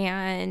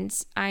 And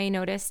I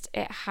noticed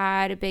it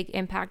had a big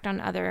impact on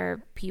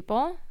other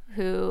people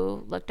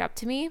who looked up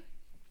to me.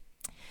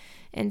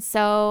 And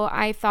so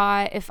I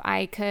thought if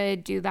I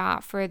could do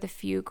that for the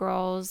few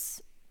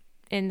girls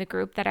in the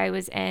group that I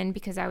was in,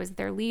 because I was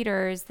their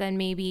leaders, then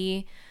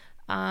maybe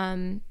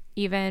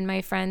even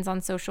my friends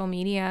on social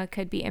media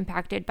could be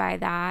impacted by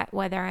that,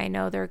 whether I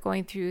know they're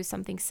going through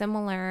something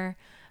similar.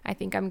 I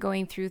think I'm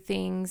going through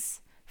things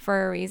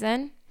for a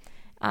reason,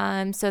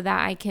 so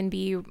that I can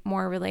be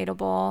more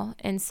relatable.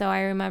 And so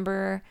I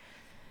remember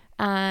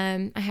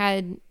I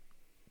had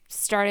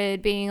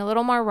started being a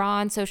little more raw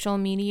on social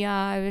media.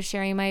 I was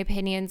sharing my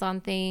opinions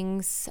on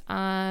things,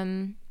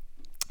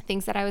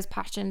 things that I was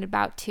passionate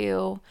about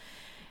too.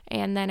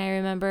 And then I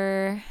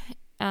remember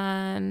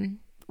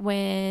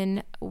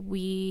when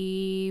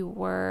we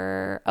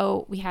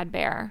had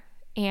Bear,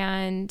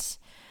 and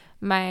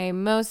my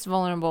most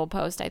vulnerable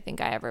post I think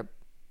I ever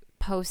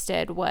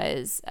posted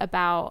was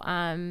about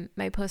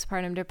my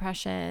postpartum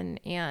depression,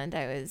 and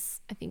I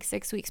was, I think,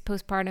 6 weeks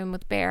postpartum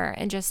with Bear,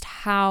 and just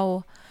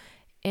how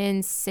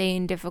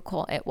insane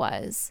difficult it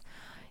was.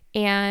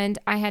 And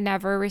I had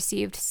never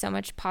received so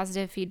much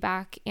positive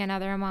feedback and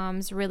other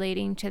moms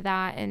relating to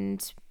that,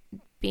 and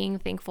being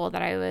thankful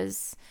that I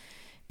was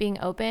being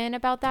open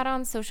about that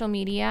on social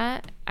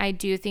media. I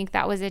do think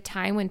that was a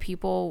time when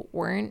people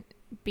weren't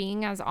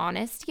being as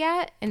honest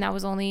yet, and that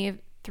was only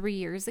 2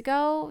 years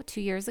ago.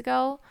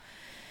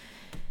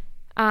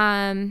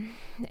 And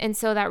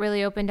so that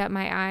really opened up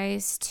my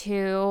eyes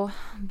to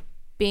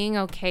being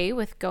okay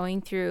with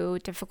going through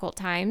difficult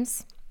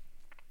times,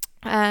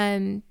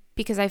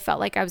 because I felt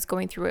like I was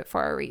going through it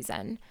for a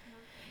reason.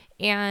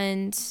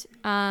 And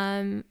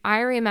I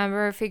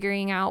remember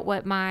figuring out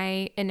what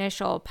my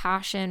initial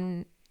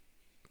passion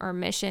or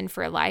mission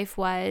for life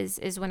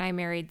is when I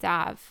married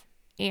Zav.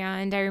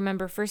 And I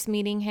remember first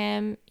meeting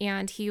him,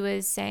 and he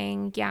was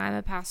saying, yeah, I'm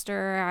a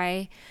pastor.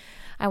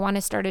 I want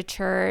to start a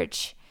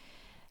church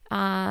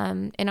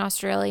in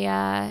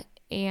Australia.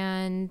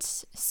 And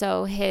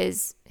so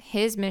his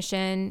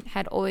mission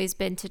had always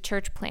been to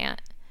church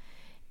plant.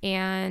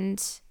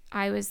 And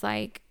I was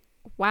like,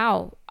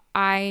 wow,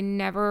 I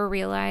never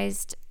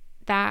realized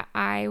that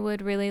I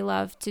would really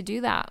love to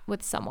do that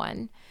with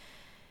someone.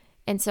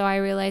 And so I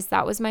realized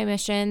that was my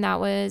mission. That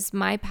was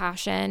my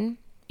passion,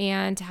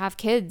 and to have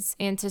kids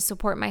and to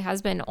support my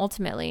husband.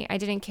 Ultimately, I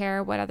didn't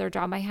care what other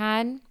job I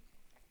had.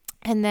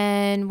 And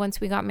then once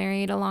we got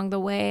married, along the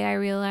way, I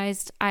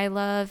realized I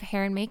love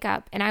hair and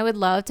makeup, and I would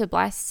love to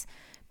bless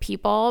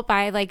people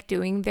by like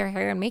doing their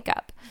hair and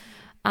makeup.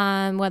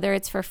 Whether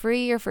it's for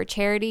free or for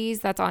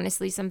charities, that's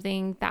honestly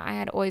something that I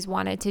had always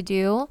wanted to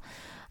do.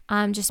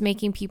 Just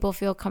making people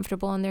feel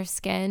comfortable in their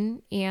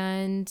skin.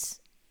 And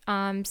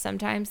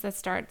sometimes that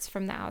starts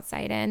from the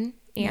outside in,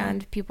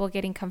 and people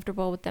getting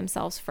comfortable with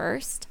themselves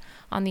first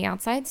on the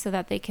outside so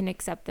that they can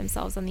accept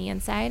themselves on the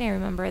inside. I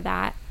remember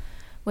that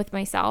with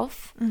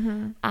myself.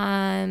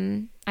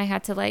 I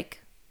had to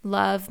like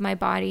love my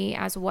body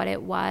as what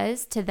it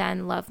was to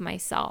then love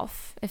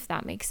myself, if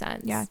that makes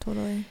sense. Yeah,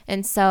 totally.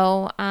 And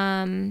so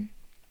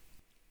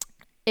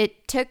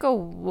it took a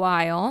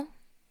while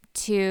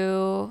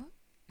to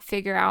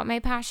figure out my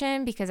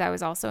passion, because I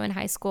was also in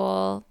high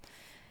school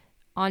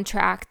on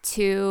track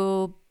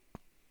to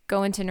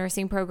go into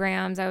nursing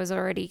programs. I was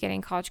already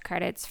getting college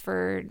credits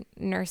for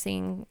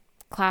nursing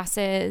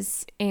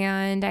classes,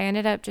 and I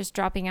ended up just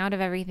dropping out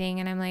of everything.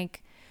 And I'm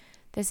like,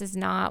 this is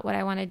not what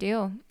I want to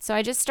do. So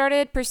I just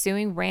started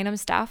pursuing random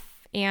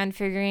stuff and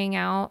figuring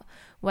out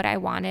what I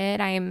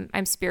wanted.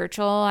 I'm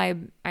spiritual. I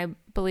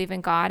believe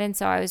in God. And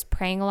so I was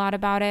praying a lot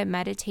about it,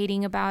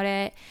 meditating about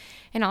it,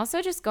 and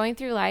also just going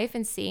through life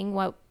and seeing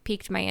what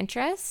piqued my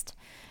interest.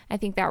 I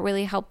think that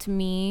really helped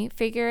me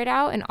figure it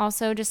out. And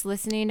also just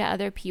listening to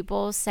other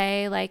people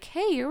say like,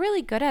 hey, you're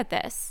really good at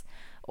this,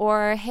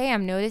 or hey,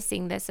 I'm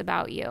noticing this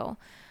about you.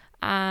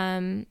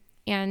 And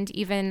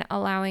even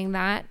allowing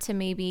that to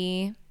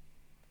maybe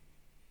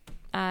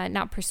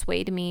not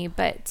persuade me,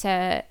 but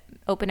to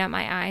open up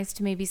my eyes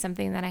to maybe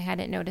something that I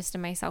hadn't noticed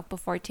in myself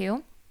before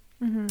too.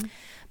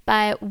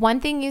 But one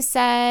thing you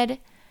said,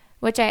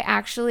 which I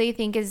actually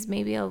think is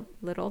maybe a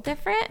little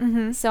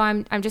different. So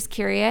I'm just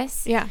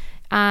curious. Yeah.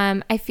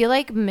 I feel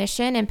like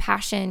mission and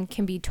passion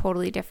can be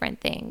totally different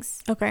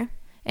things. Okay.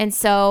 And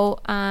so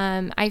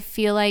I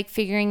feel like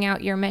figuring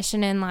out your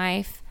mission in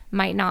life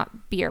might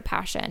not be your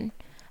passion.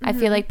 I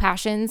feel like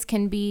passions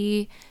can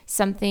be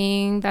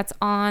something that's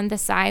on the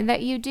side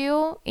that you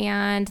do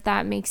and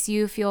that makes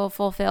you feel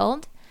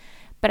fulfilled.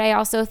 But I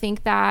also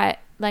think that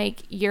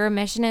like your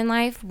mission in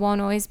life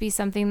won't always be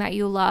something that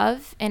you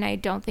love. And I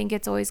don't think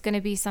it's always going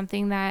to be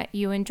something that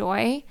you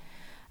enjoy.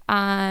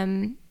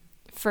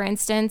 For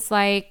instance,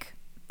 like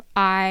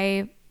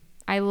I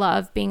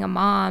love being a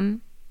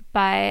mom,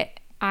 but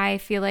I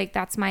feel like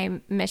that's my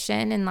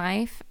mission in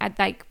life,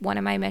 like one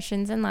of my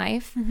missions in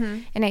life.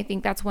 And I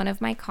think that's one of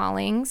my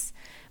callings,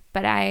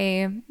 but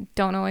I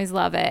don't always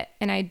love it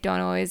and I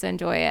don't always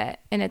enjoy it.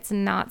 And it's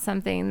not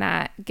something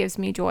that gives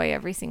me joy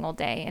every single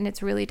day. And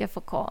it's really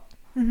difficult.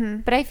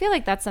 But I feel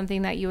like that's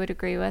something that you would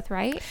agree with,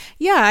 right?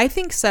 Yeah, I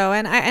think so.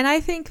 And I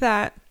think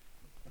that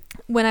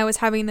when I was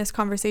having this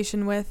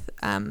conversation with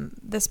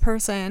this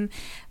person,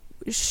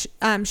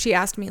 she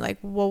asked me like,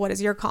 well, what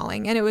is your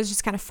calling? And it was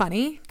just kind of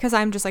funny because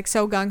I'm just like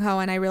so gung-ho,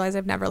 and I realize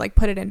I've never like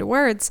put it into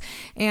words.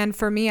 And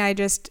for me, I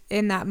just,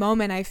 in that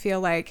moment, I feel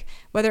like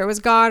whether it was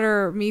God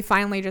or me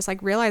finally just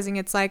like realizing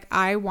it's like,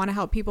 I want to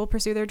help people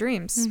pursue their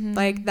dreams.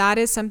 Like that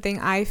is something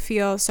I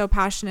feel so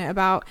passionate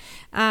about.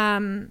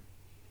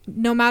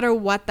 No matter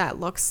what that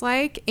looks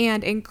like,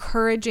 and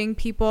encouraging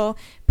people,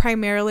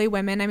 primarily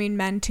women, I mean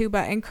men too,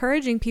 but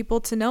encouraging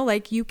people to know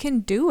like you can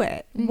do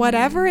it.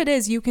 Whatever it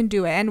is, you can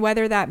do it. And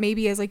whether that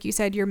maybe is, like you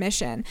said, your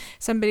mission,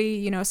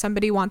 somebody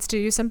wants to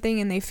do something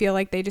and they feel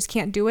like they just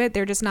can't do it,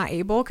 they're just not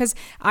able. Because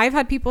I've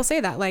had people say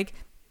that, like,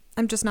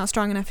 I'm just not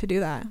strong enough to do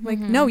that. Like,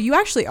 no, you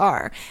actually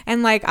are.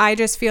 And like, I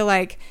just feel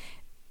like,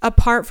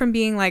 apart from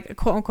being like a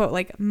quote unquote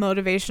like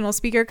motivational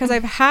speaker, because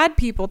I've had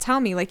people tell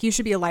me like, you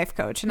should be a life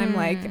coach, and I'm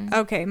like,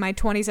 okay, my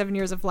 27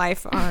 years of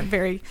life aren't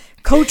very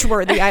coach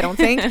worthy, I don't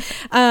think.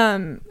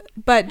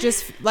 But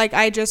just like,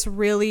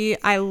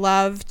 I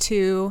love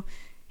to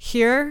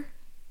hear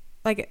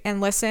like and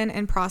listen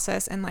and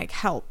process and like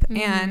help.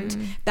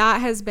 And that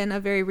has been a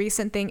very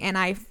recent thing, and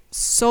I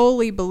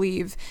solely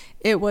believe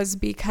it was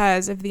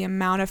because of the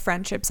amount of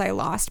friendships I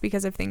lost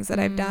because of things that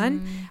I've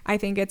done. I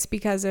think it's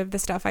because of the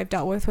stuff I've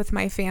dealt with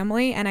my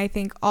family, and I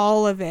think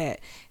all of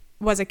it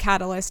was a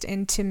catalyst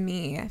into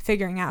me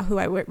figuring out who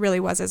I really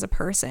was as a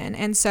person.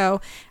 And so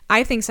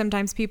I think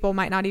sometimes people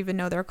might not even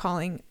know their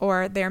calling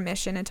or their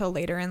mission until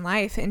later in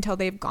life, until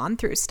they've gone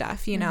through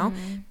stuff, you know.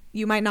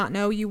 You might not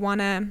know you want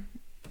to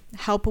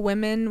help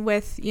women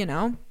with, you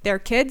know, their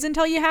kids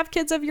until you have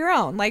kids of your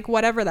own, like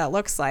whatever that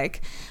looks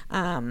like.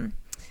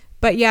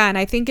 But yeah, and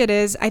I think it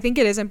is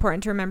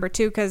important to remember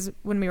too, because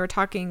when we were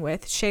talking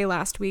with Shay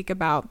last week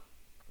about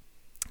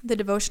the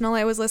devotional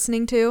I was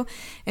listening to,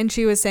 and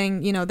she was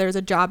saying, you know, there's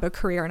a job, a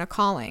career, and a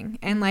calling,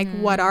 and like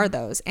what are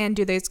those, and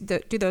do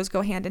those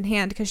go hand in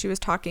hand? Because she was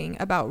talking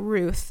about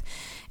Ruth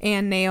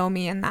and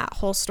Naomi and that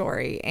whole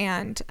story,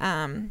 and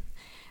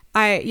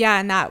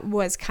and that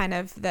was kind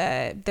of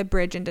the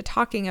bridge into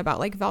talking about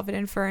like Velvet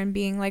and Fur and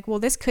being like, well,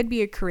 this could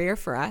be a career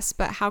for us,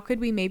 but how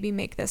could we maybe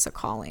make this a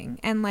calling?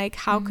 And like,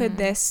 how could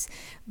this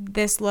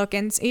look?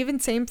 And even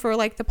same for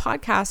like the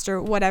podcast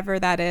or whatever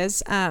that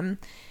is.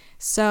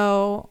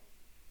 So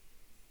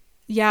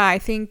yeah, I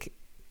think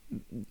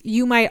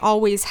you might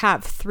always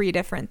have 3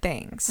 different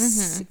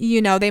things.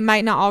 You know, they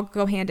might not all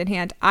go hand in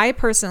hand. I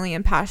personally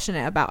am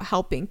passionate about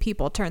helping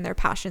people turn their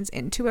passions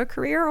into a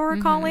career or a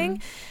calling,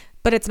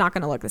 but it's not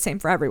going to look the same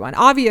for everyone.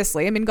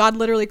 Obviously, I mean, God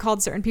literally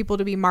called certain people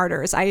to be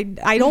martyrs. I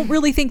don't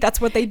really think that's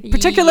what they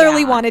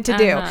particularly wanted to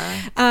do.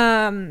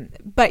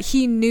 But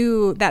he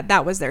knew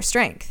that was their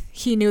strength.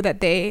 He knew that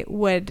they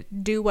would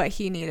do what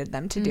he needed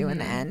them to do in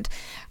the end.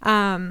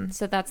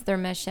 So that's their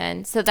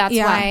mission. So that's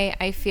why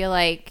I feel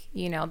like,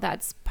 you know,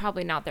 that's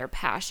probably not their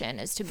passion,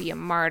 is to be a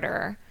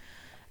martyr.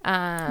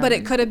 But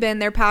it could have been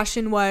their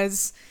passion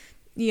was,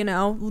 you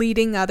know,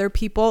 leading other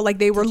people. Like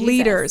they were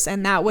leaders,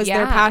 and that was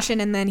their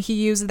passion. And then he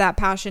used that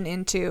passion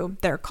into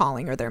their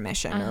calling or their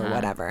mission or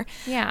whatever.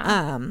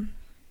 Yeah.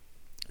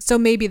 So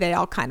maybe they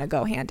all kind of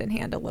go hand in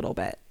hand a little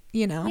bit,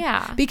 you know?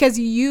 Yeah. Because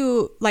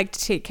you like to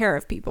take care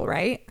of people,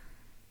 right?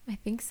 I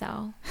think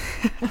so.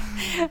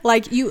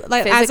 Like you,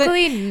 like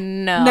physically,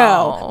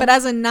 no, but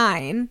as a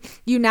 9,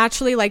 you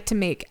naturally like to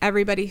make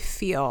everybody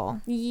feel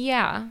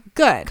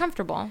good,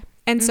 comfortable.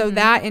 And so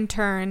that in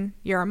turn,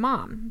 you're a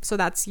mom. So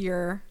that's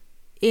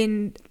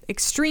in the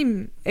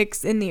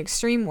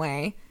extreme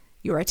way,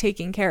 you are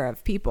taking care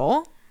of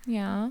people,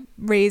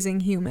 raising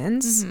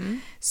humans.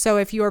 So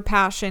if your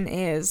passion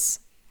is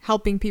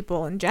helping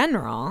people in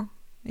general,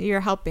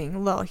 you're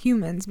helping little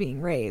humans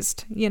being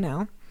raised, you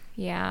know?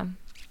 Yeah.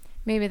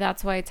 Maybe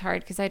that's why it's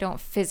hard, because I don't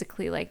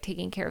physically like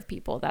taking care of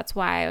people. That's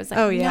why I was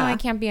like, no, I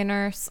can't be a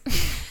nurse.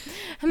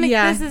 I'm like,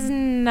 this is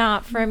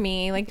not for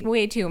me. Like,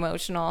 way too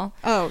emotional.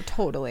 Oh,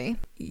 totally.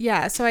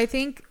 Yeah. So I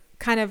think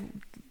kind of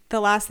the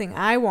last thing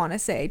I want to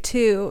say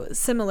too,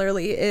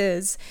 similarly,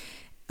 is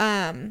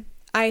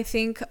I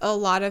think a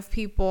lot of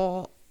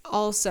people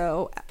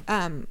also,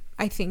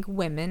 I think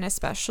women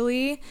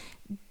especially,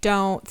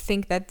 don't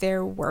think that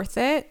they're worth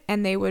it,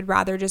 and they would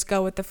rather just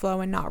go with the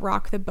flow and not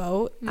rock the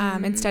boat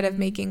instead of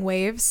making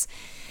waves.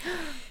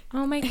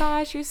 Oh my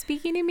gosh, you're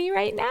speaking to me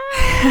right now.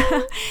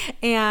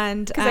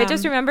 And because I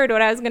just remembered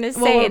what I was going to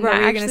say, and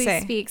that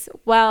actually speaks.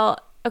 Well,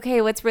 okay,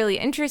 what's really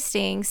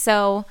interesting.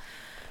 So,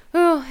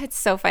 it's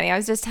so funny. I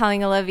was just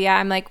telling Olivia,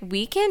 I'm like,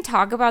 we can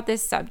talk about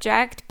this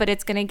subject, but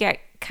it's going to get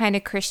kind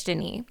of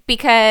Christian-y,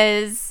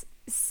 because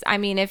I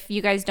mean, if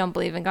you guys don't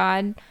believe in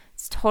God,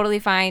 it's totally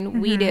fine.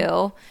 We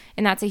do.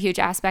 And that's a huge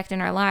aspect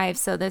in our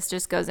lives. So this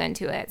just goes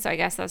into it. So I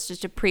guess that's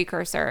just a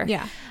precursor.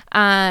 Yeah.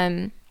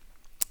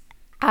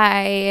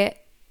 I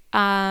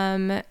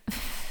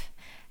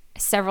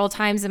several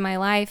times in my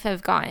life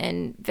have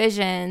gotten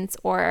visions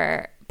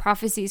or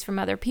prophecies from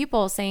other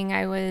people saying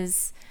I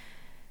was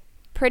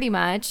pretty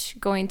much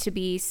going to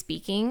be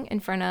speaking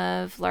in front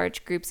of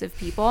large groups of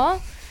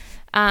people.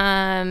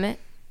 And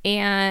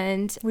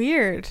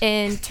weird.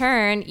 In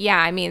turn,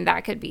 I mean,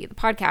 that could be the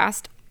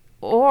podcast,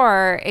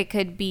 or it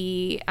could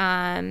be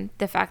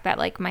the fact that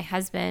like my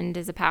husband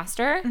is a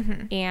pastor,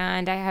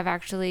 and I have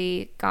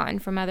actually gotten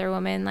from other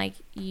women like,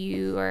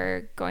 you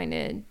are going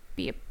to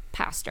be a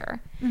pastor.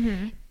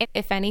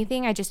 If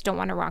anything, I just don't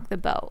want to rock the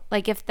boat.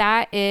 Like, if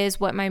that is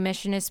what my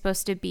mission is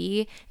supposed to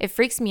be, it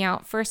freaks me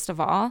out, first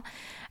of all.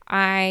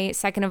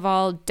 Second of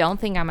all, don't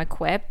think I'm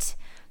equipped.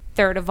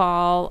 Third of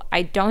all,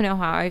 I don't know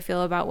how I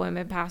feel about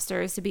women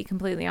pastors, to be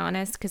completely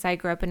honest, because I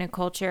grew up in a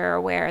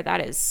culture where that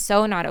is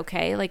so not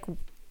okay. Like,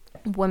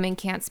 women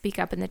can't speak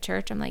up in the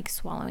church. I'm like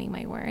swallowing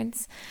my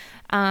words.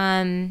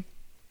 And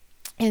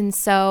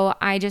so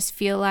I just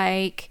feel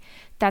like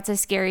that's a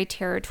scary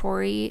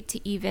territory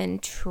to even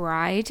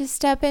try to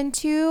step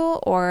into,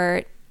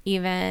 or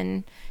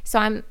even, so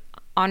I'm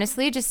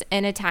honestly just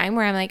in a time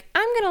where I'm like,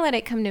 I'm going to let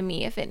it come to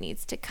me if it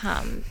needs to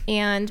come.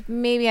 And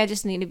maybe I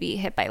just need to be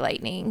hit by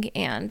lightning,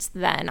 and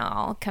then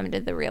I'll come to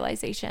the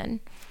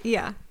realization.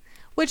 Yeah.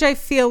 Which I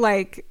feel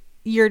like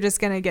you're just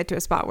going to get to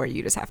a spot where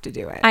you just have to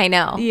do it. I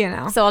know. You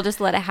know? So I'll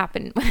just let it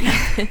happen when it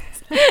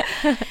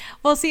happens.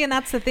 Well, see, and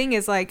that's the thing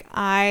is like,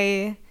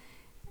 I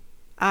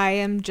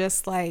am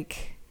just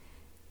like,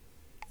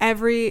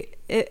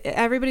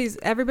 everybody's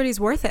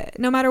worth it,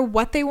 no matter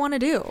what they want to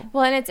do.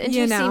 Well, and it's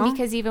interesting,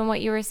 because even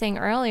what you were saying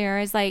earlier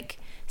is like,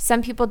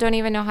 Some people don't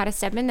even know how to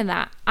step into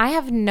that. I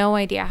have no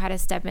idea how to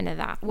step into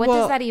that. What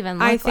does that even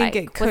look like? I think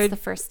it could What's the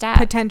first step?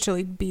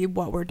 potentially be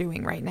what we're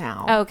doing right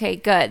now. Okay,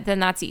 good. Then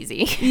that's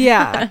easy.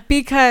 Yeah,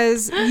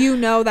 because you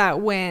know that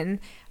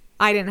when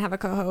I didn't have a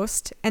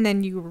co-host and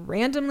then you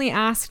randomly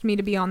asked me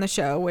to be on the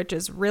show, which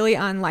is really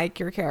unlike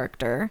your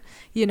character,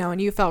 you know, and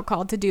you felt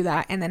called to do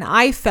that. And then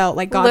I felt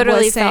like God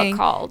Literally was saying,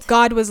 felt called.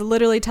 God was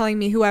literally telling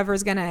me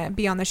whoever's going to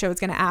be on the show is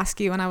going to ask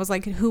you. And I was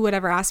like, who would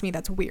ever ask me?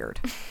 That's weird.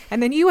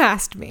 And then you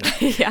asked me.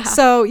 Yeah.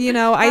 So, you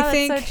know, I That's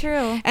think, so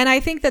true. and I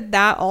think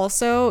that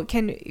also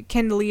can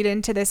lead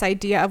into this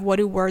idea of what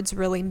do words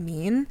really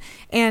mean.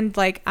 And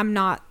like, I'm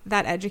not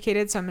that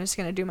educated, so I'm just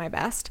going to do my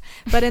best.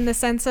 But in the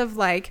sense of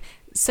like,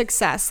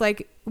 success,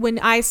 like when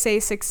I say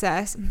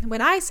success,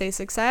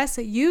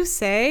 you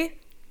say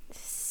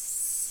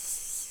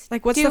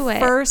like, what's the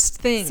first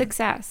thing?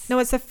 Success. No,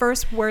 it's the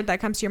first word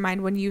that comes to your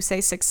mind when you say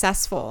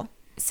successful.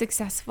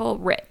 Successful,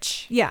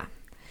 rich. Yeah.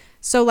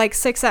 So like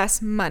success,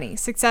 money,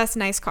 success,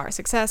 nice car,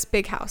 success,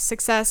 big house,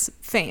 success,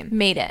 fame.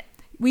 Made it.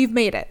 We've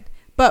made it.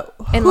 But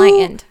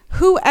Enlightened.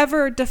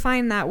 Whoever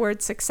defined that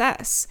word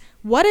success?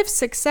 What if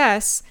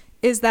success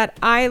is that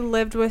I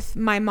lived with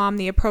my mom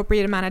the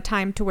appropriate amount of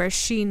time to where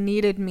she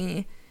needed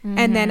me.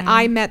 And then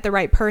I met the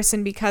right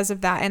person because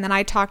of that. And then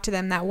I talked to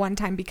them that one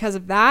time because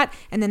of that.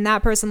 And then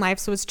that person's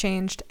life was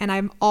changed. And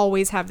I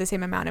always have the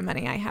same amount of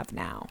money I have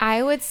now.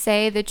 I would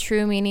say the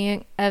true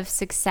meaning of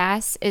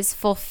success is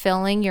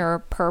fulfilling your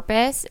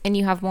purpose. And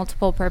you have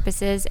multiple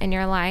purposes in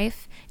your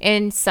life.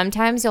 And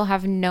sometimes you'll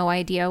have no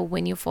idea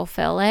when you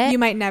fulfill it. You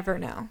might never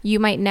know.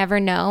 You might never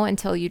know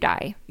until you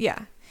die. Yeah.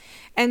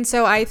 And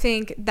so I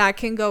think that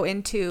can go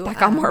into... That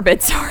got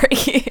morbid,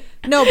 sorry.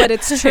 No, but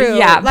it's true.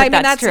 Yeah, but I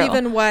mean, that's true.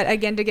 even what,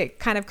 again, to get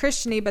kind of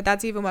Christian-y, but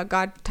that's even what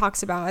God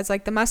talks about. It's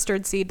like the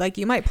mustard seed. Like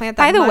you might plant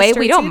that By the way,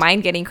 we don't seed.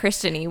 mind getting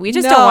Christian-y. We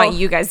just don't want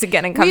you guys to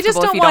get uncomfortable. We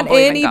just don't if you want don't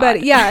believe anybody.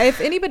 in God. Yeah,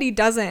 if anybody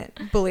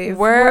doesn't believe,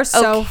 we're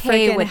so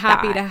okay freaking with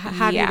happy that. to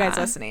have you guys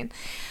Yeah. listening.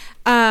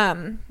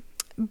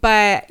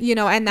 But, you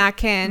know, and that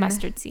can...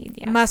 Mustard seed,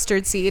 yeah.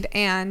 Mustard seed.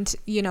 And,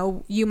 you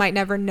know, you might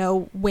never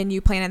know when you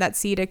planted that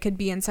seed. It could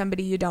be in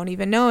somebody you don't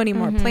even know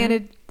anymore. Mm-hmm.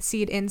 Planted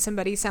seed in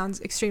somebody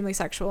sounds extremely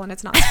sexual and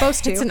it's not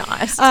supposed to. It's not.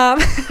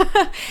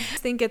 I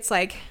think it's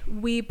like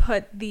we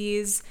put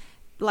these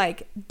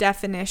like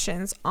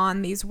definitions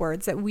on these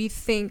words that we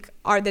think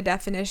are the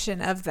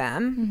definition of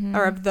them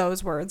or of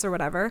those words or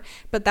whatever.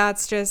 But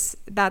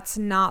that's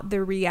not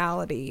the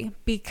reality,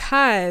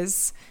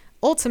 because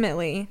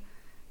ultimately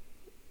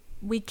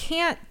we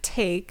can't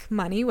take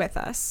money with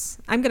us.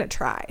 I'm going to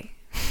try.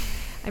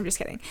 I'm just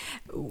kidding.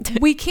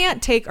 We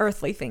can't take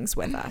earthly things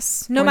with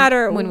us, no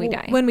matter when we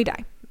die. When we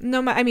die.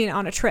 No, I mean,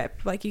 on a trip,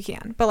 like you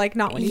can, but like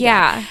not when you die.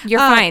 Yeah, you're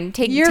fine.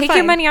 Take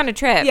your money on a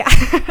trip.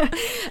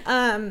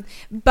 Yeah.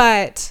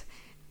 But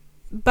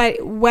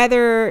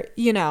whether,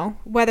 you know,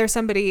 whether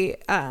somebody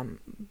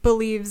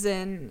believes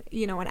in,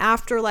 you know, an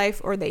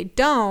afterlife or they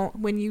don't,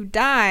 when you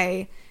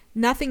die,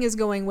 nothing is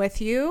going with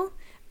you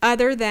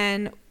other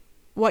than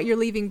what you're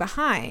leaving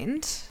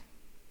behind.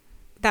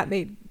 That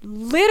made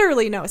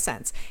literally no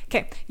sense.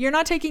 Okay, you're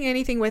not taking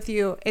anything with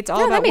you. It's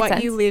all about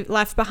what you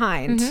left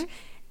behind. Mm-hmm.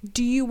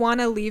 Do you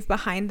want to leave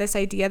behind this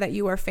idea that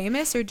you are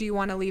famous, or do you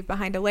want to leave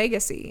behind a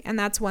legacy? And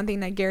that's one thing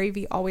that Gary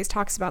Vee always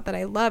talks about that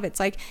I love. It's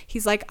like,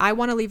 he's like, I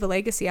want to leave a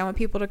legacy. I want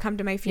people to come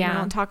to my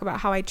funeral and talk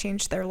about how I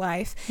changed their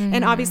life. Mm-hmm.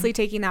 And obviously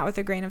taking that with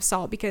a grain of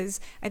salt, because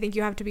I think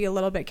you have to be a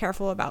little bit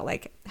careful about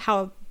like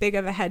how big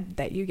of a head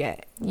that you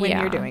get when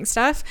you're doing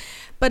stuff.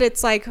 But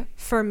it's like,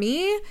 for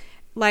me,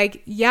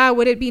 like, yeah,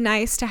 would it be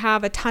nice to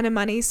have a ton of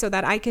money so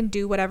that I can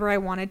do whatever I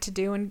wanted to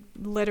do and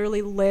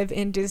literally live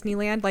in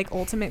Disneyland, like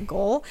ultimate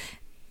goal?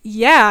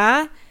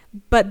 Yeah,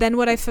 but then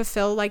would I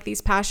fulfill like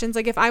these passions?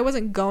 Like if I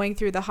wasn't going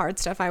through the hard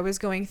stuff I was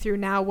going through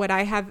now, would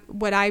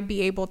I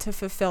be able to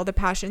fulfill the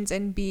passions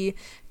and be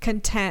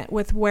content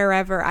with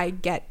wherever I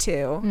get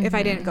to if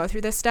I didn't go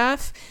through this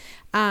stuff?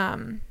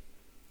 And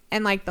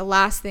like the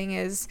last thing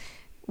is,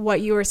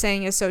 what you were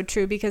saying is so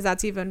true, because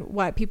that's even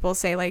what people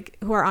say, like,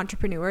 who are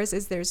entrepreneurs,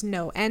 is there's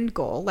no end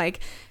goal.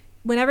 Like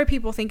whenever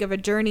people think of a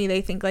journey,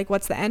 they think like,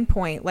 what's the end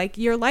point? Like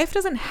your life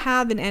doesn't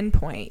have an end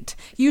point.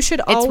 You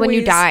should always... It's when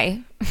you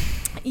die.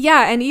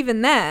 Yeah. And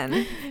even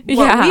then,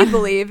 what we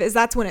believe is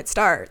that's when it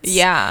starts.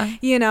 Yeah.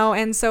 You know,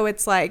 and so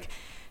it's like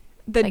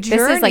the like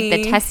journey... This is like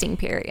the testing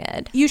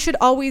period. You should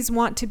always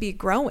want to be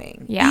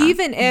growing. Yeah.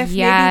 Even if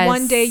maybe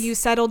one day you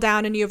settle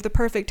down and you have the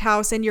perfect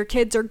house and your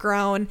kids are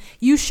grown,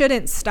 you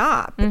shouldn't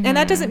stop. And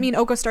that doesn't mean,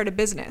 go start a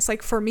business.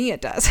 Like for me,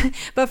 it does.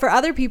 But for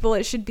other people,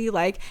 it should be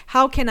like,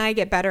 how can I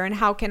get better and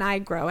how can I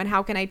grow and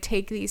how can I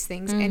take these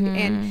things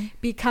and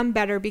become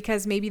better,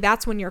 because maybe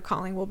that's when your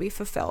calling will be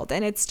fulfilled.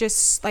 And it's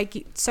just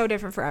like so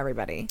different for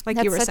everybody. Like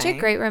that's you were saying. That's such a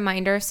great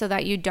reminder, so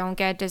that you don't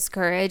get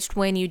discouraged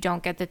when you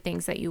don't get the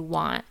things that you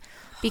want,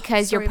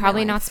 because you're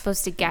probably not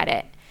supposed to get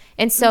it.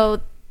 And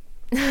so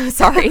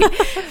sorry,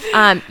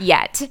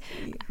 yet.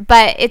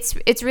 But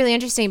it's really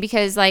interesting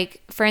because,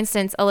 like, for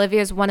instance,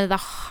 Olivia is one of the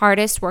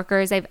hardest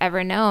workers I've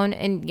ever known.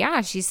 And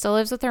yeah, she still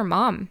lives with her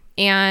mom.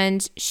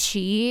 And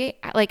she,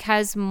 like,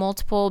 has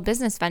multiple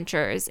business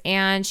ventures.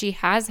 And she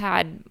has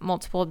had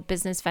multiple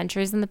business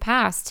ventures in the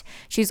past.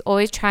 She's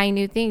always trying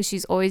new things.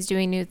 She's always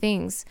doing new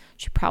things.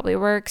 She probably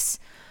works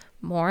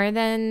more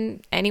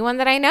than anyone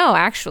that I know,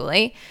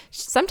 actually.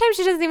 Sometimes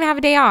she doesn't even have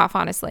a day off,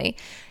 honestly.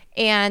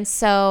 And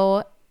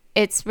so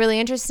it's really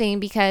interesting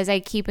because I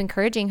keep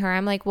encouraging her.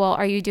 I'm like, well,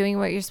 are you doing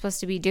what you're supposed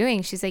to be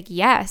doing? She's like,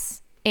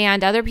 yes.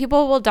 And other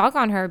people will dog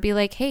on her, be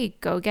like, hey,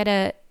 go get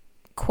a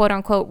quote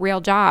unquote real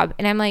job.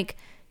 And I'm like,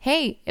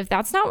 hey, if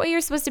that's not what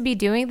you're supposed to be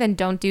doing, then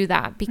don't do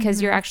that,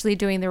 because you're actually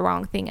doing the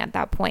wrong thing at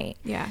that point.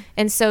 Yeah.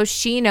 And so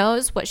she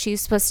knows what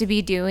she's supposed to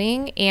be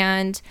doing.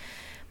 And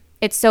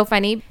it's so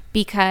funny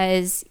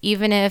because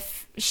even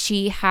if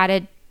she had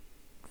a,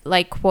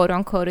 like, quote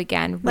unquote,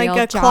 again, real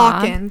like a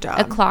job,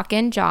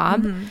 clock-in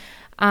job.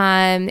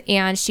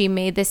 And she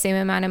made the same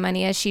amount of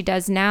money as she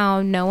does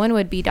now, no one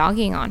would be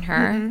dogging on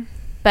her.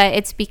 But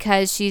it's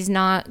because she's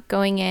not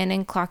going in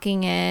and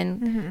clocking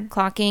in,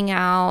 clocking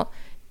out,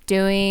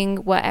 doing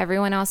what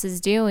everyone else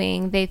is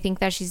doing. They think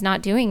that she's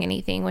not doing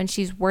anything when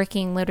she's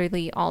working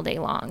literally all day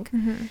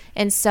long.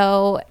 And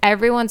so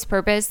everyone's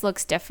purpose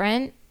looks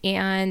different,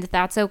 and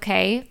that's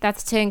okay.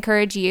 That's to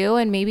encourage you,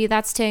 and maybe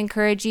that's to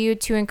encourage you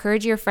to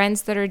encourage your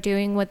friends that are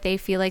doing what they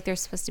feel like they're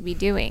supposed to be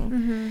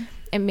doing.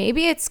 And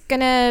maybe it's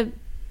gonna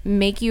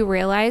make you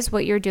realize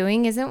what you're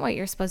doing isn't what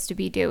you're supposed to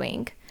be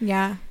doing.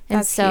 Yeah.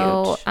 And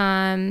so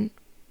huge.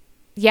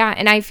 Yeah,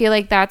 and I feel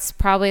like that's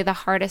probably the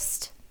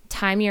hardest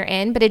time you're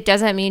in, but it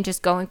doesn't mean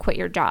just go and quit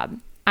your job.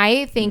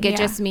 I think it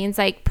just means,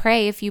 like,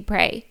 pray if you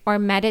pray, or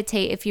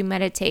meditate if you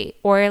meditate,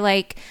 or,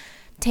 like,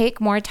 take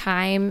more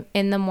time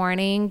in the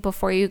morning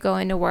before you go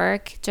into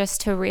work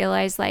just to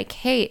realize, like,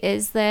 hey,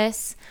 is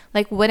this,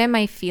 like, what am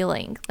I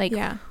feeling? Like,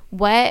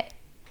 what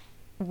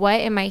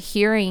am I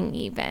hearing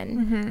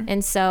even?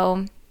 And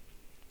so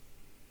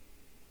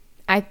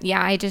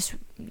I just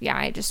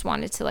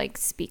wanted to, like,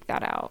 speak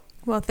that out.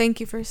 Well, thank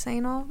you for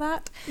saying all of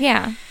that.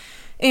 Yeah.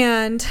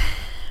 And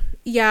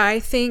yeah, I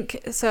think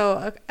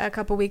so. A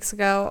couple weeks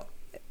ago,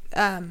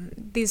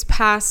 these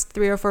past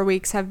 3 or 4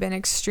 weeks have been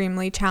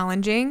extremely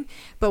challenging.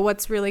 But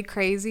what's really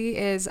crazy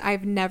is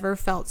I've never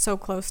felt so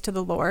close to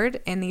the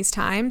Lord in these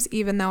times,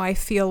 even though I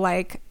feel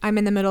like I'm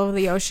in the middle of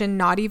the ocean,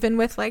 not even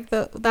with, like,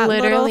 that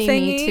literally little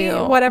thingy, me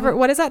too. Whatever.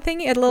 What is that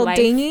thingy? A little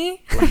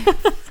dinghy?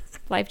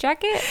 Life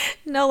jacket?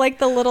 No, like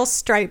the little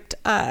striped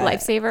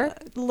lifesaver,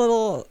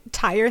 little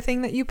tire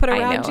thing that you put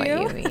around you. I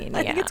know what you mean.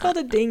 I think it's called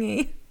a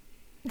dinghy.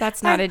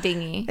 That's not a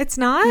dinghy. It's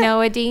not?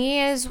 No, a dinghy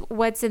is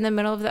what's in the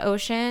middle of the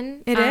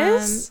ocean. It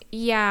is?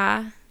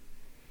 Yeah.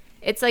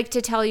 It's like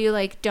to tell you,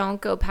 like,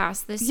 don't go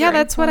past this. Yeah,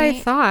 that's what I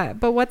thought.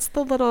 But what's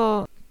the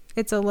little...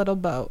 It's a little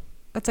boat.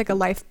 It's like a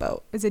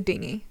lifeboat. It's a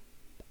dinghy.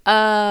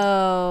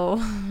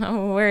 Oh,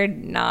 we're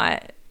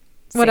not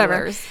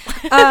whatever.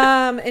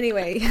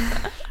 Anyway,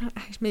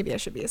 maybe I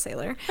should be a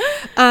sailor.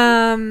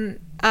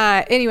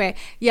 Anyway,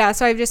 yeah,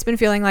 so I've just been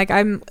feeling like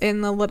I'm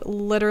in the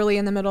literally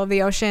in the middle of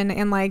the ocean,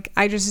 and like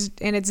and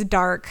it's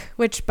dark,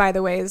 which, by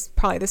the way, is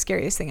probably the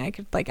scariest thing I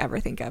could, like, ever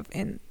think of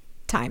in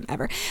time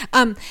ever.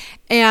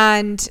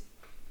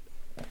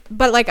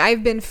 But like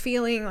I've been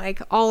feeling like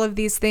all of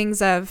these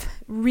things of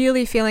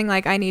really feeling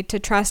like I need to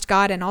trust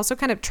God and also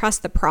kind of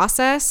trust the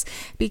process,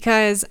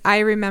 because I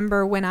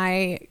remember when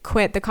I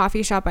quit the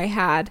coffee shop I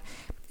had,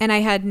 and I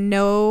had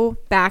no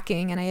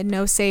backing and I had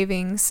no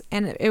savings,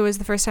 and it was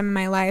the first time in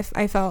my life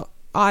I felt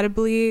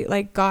audibly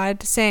like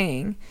God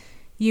saying,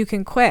 you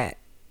can quit.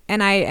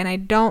 And I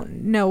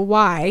don't know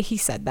why he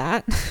said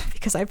that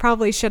because I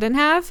probably shouldn't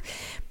have.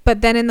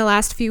 But then in the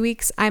last few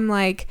weeks, I'm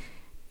like,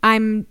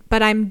 I'm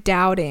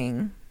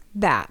doubting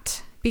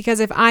that,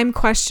 because if I'm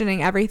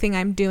questioning everything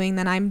I'm doing,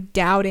 then I'm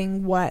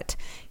doubting what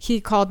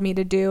he called me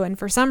to do. And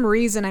for some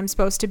reason, I'm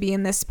supposed to be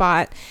in this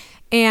spot.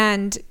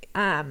 And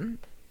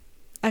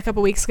a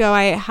couple weeks ago,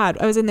 I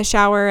was in the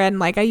shower, and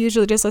like I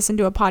usually just listen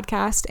to a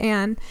podcast,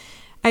 and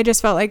I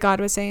just felt like God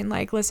was saying,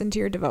 like, listen to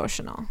your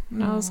devotional.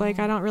 And I was like,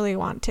 I don't really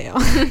want to.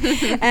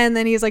 And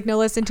then he's like, no,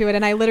 listen to it.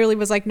 And I literally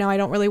was like, no, I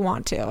don't really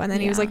want to. And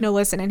then he was like, no,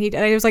 listen. And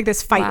it was like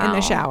this fight in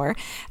the shower.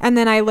 And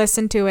then I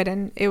listened to it,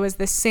 and it was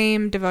the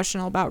same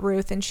devotional about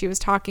Ruth. And she was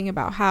talking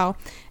about how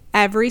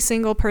every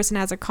single person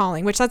has a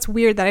calling, which that's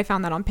weird that I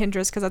found that on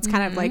Pinterest, because that's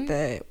kind of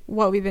like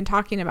what we've been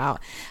talking about.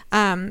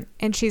 And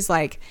she's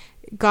like,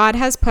 God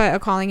has put a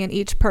calling in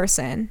each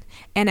person,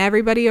 and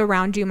everybody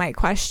around you might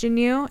question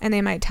you, and they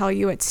might tell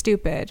you it's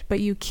stupid, but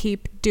you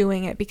keep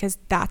doing it because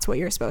that's what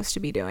you're supposed to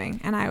be doing.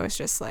 And I was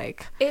just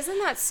like, isn't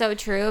that so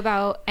true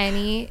about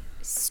any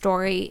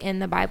story in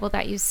the Bible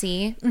that you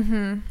see?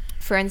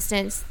 For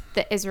instance,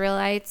 the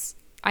Israelites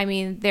I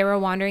mean, they were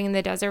wandering in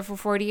the desert for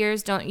 40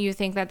 years. Don't you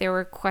think that they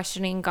were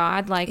questioning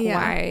God? Like,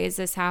 why is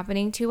this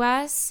happening to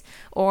us?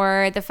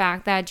 Or the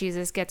fact that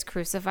Jesus gets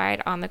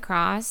crucified on the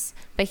cross,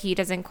 but he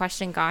doesn't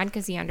question God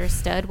because he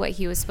understood what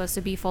he was supposed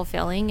to be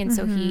fulfilling. And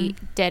so he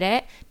did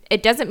it.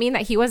 It doesn't mean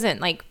that he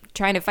wasn't like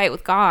trying to fight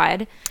with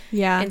God.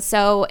 Yeah. And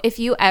so if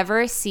you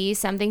ever see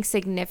something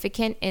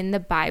significant in the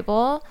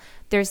Bible,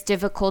 there's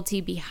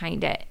difficulty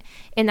behind it.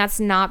 And that's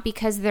not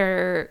because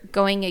they're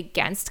going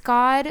against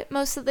God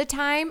most of the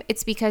time.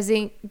 It's because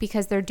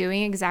they're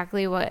doing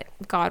exactly what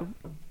God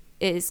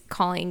is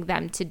calling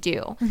them to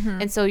do.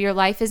 And so your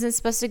life isn't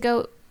supposed to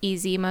go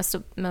easy most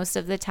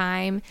of the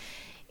time.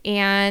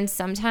 And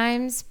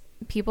sometimes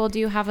people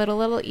do have it a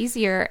little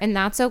easier, and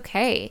that's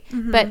okay.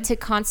 But to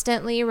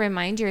constantly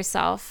remind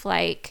yourself,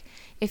 like,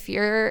 if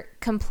you're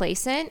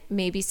complacent,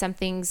 maybe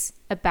something's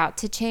about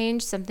to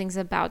change, something's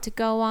about to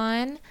go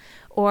on,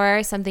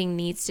 or something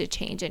needs to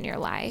change in your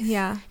life.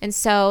 Yeah. And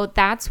so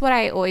that's what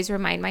I always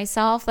remind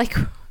myself. Like,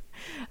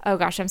 oh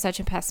gosh, I'm such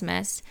a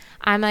pessimist.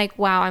 I'm like,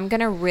 wow, I'm going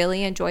to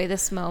really enjoy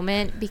this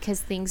moment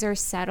because things are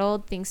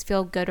settled. Things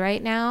feel good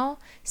right now.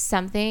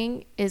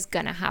 Something is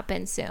going to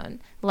happen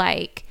soon.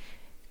 Like,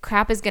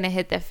 crap is going to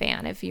hit the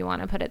fan, if you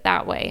want to put it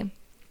that way.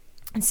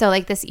 And so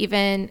like this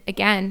even,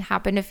 again,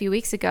 happened a few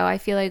weeks ago. I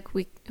feel like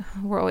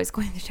we're always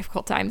going through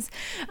difficult times.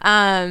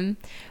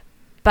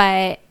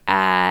 But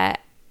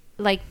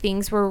like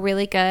things were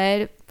really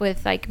good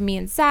with like me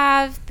and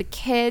Sav, the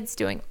kids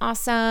doing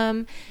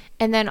awesome.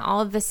 And then all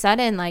of a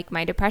sudden, like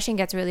my depression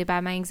gets really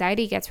bad. My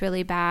anxiety gets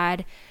really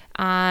bad.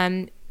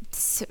 Mav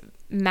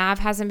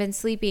hasn't been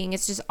sleeping.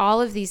 It's just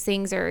all of these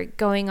things are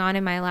going on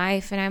in my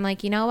life. And I'm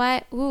like, you know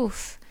what?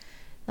 Oof.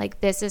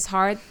 Like, this is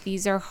hard.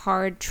 These are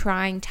hard,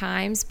 trying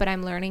times, but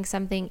I'm learning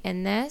something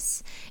in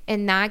this.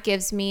 And that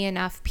gives me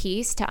enough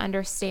peace to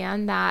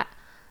understand that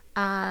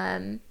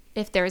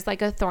if there's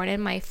like a thorn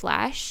in my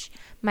flesh,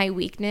 my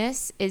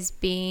weakness is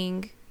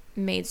being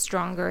made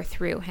stronger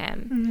through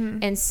him.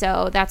 And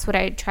so that's what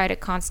I try to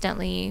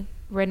constantly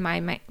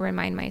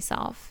remind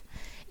myself.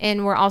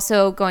 And we're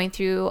also going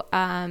through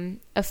a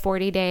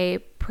 40-day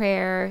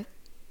prayer,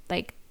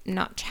 like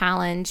not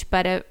challenge,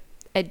 but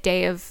a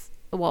day of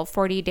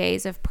 40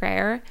 days of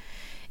prayer.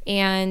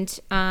 And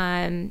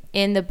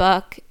in the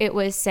book, it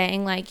was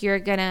saying like you're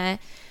gonna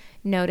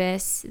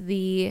notice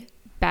the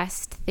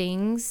best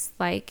things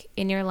like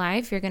in your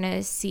life. You're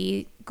gonna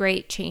see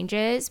great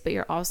changes, but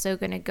you're also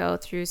gonna go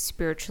through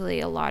spiritually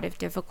a lot of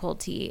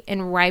difficulty.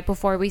 And right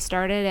before we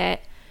started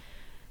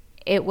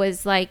it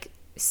was like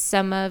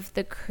some of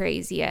the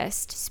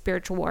craziest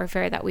spiritual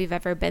warfare that we've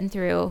ever been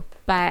through.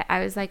 But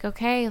I was like,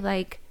 okay,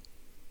 like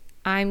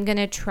I'm going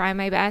to try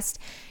my best.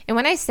 And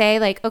when I say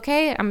like,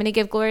 okay, I'm going to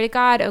give glory to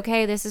God.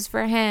 Okay, this is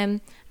for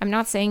him. I'm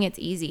not saying it's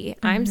easy.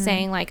 I'm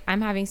saying like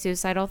I'm having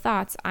suicidal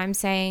thoughts. I'm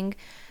saying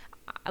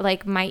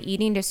like my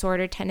eating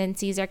disorder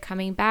tendencies are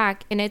coming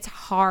back, and it's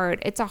hard.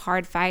 It's a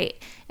hard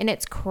fight, and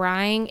it's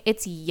crying.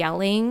 It's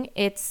yelling.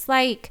 It's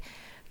like,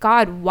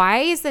 God, why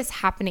is this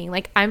happening?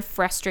 Like I'm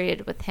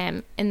frustrated with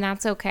him, and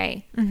that's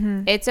okay.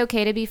 It's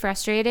okay to be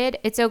frustrated.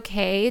 It's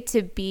okay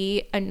to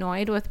be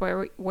annoyed with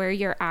where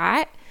you're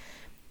at.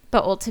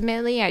 But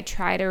ultimately, I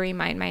try to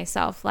remind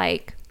myself,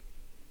 like,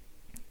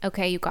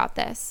 okay, you got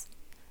this.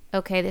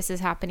 Okay, this is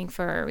happening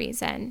for a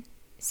reason.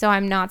 So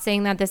I'm not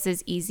saying that this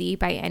is easy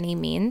by any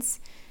means.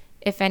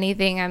 If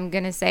anything, I'm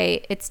going to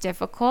say it's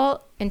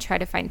difficult and try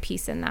to find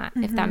peace in that,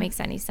 if that makes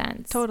any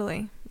sense.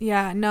 Totally.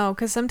 Yeah, no,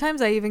 because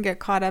sometimes I even get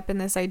caught up in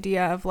this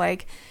idea of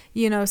like,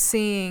 you know,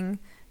 seeing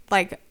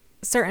like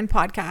certain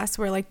podcasts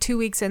where like 2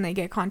 weeks in they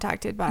get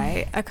contacted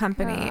by a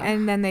company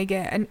and then they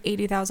get an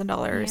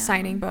 $80,000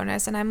 signing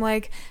bonus, and I'm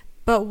like,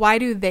 but why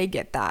do they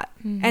get that?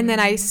 And then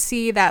I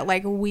see that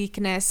like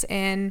weakness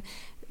in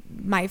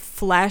my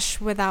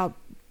flesh, without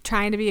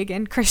trying to be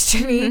again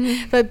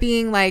Christian-y, but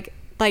being like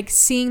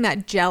seeing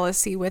that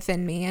jealousy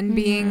within me and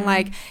being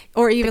like,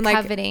 or even like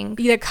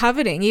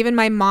coveting, even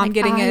my mom like,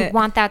 getting it. I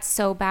want that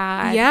so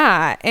bad.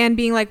 Yeah. And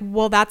being like,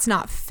 well, that's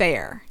not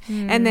fair.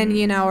 And then,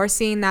 you know, or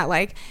seeing that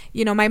like,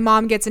 you know, my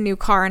mom gets a new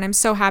car and I'm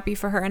so happy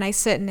for her, and I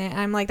sit in it and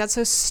I'm like, that's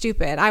so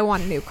stupid. I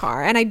want a new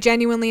car. And I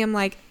genuinely am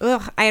like,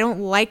 ugh, I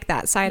don't like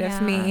that side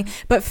of me,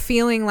 but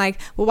feeling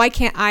like, well, why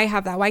can't I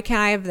have that? Why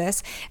can't I have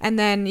this? And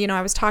then, you know,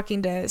 I was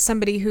talking to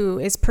somebody who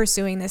is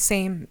pursuing the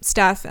same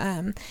stuff.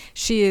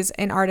 She is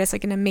an artist,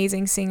 like an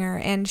amazing singer.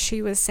 And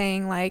she was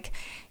saying like,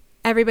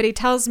 everybody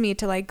tells me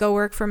to like go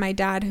work for my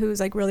dad, who's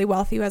like really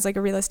wealthy, who has like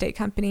a real estate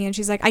company. And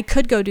she's like, I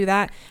could go do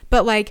that,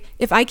 but like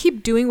if I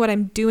keep doing what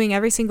I'm doing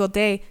every single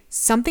day,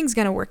 something's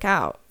gonna work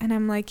out. And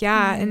I'm like,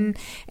 yeah.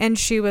 And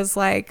she was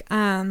like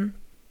how,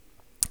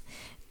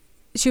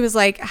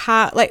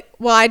 like,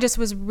 well, I just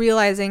was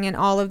realizing in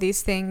all of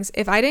these things,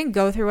 if I didn't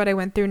go through what I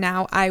went through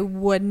now, I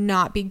would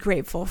not be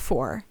grateful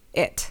for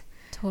it.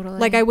 Totally.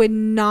 Like I would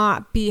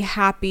not be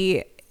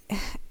happy.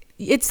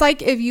 It's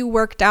like if you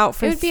worked out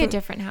for... It would be a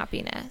different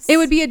happiness. It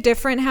would be a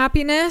different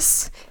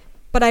happiness.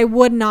 but I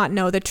would not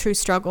know the true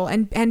struggle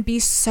and be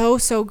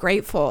so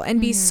grateful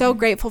and be so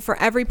grateful for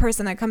every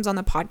person that comes on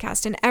the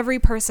podcast and every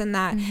person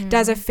that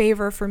does a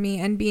favor for me,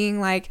 and being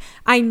like,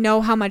 I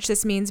know how much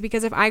this means,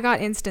 because if I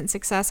got instant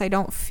success, I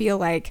don't feel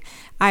like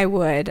I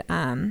would,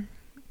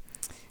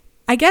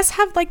 I guess,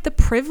 have like the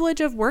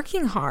privilege of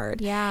working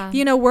hard. Yeah.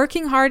 You know,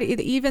 working hard,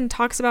 it even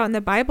talks about in the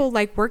Bible,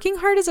 like working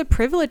hard is a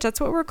privilege. That's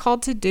what we're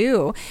called to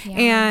do. Yeah.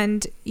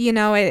 And, you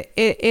know, it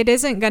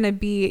isn't going to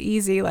be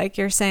easy, like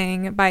you're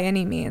saying, by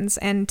any means.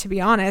 And to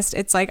be honest,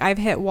 it's like I've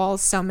hit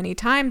walls so many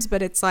times,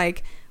 but it's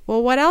like,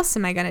 well, what else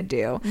am I going to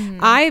do?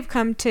 I've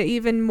come to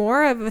even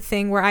more of a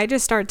thing where I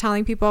just start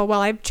telling people,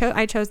 well, I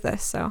chose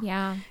this. So,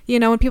 yeah, you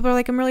know, when people are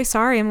like, I'm really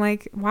sorry, I'm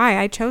like, why?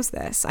 I chose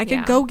this. I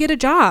could go get a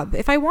job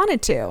if I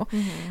wanted to.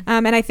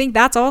 And I think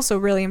that's also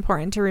really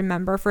important to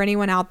remember for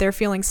anyone out there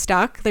feeling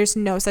stuck. There's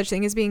no such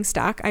thing as being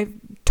stuck. I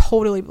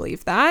totally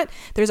believe that.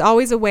 There's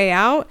always a way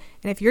out.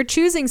 And if you're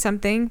choosing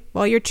something,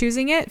 well, you're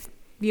choosing it. If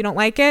you don't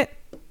like it,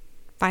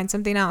 find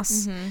something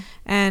else.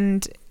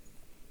 And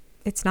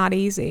it's not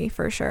easy,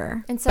 for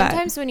sure. And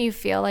sometimes when you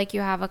feel like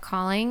you have a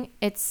calling,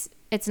 it's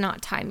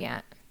not time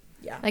yet.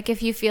 Yeah. Like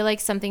if you feel like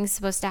something's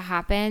supposed to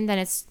happen,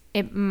 then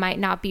it might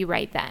not be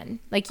right then.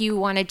 Like you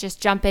want to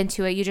just jump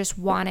into it. You just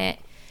want it.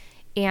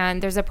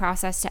 And there's a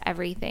process to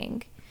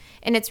everything.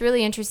 And it's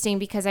really interesting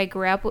because I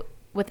grew up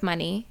with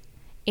money,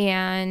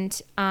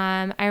 and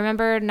I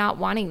remember not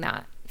wanting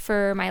that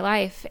for my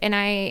life.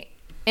 And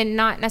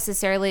not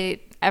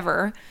necessarily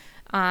ever.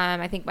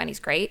 I think money's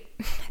great.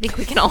 I think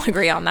we can all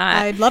agree on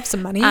that. I'd love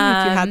some money if you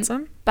had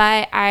some.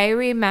 But I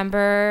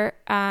remember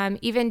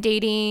even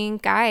dating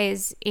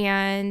guys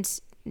and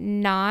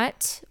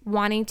not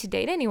wanting to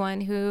date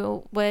anyone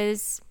who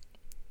was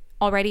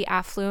already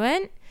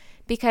affluent,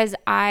 because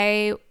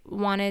I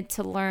wanted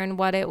to learn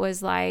what it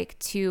was like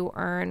to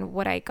earn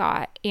what I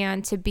got,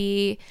 and to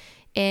be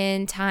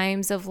in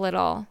times of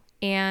little,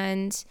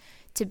 and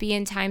to be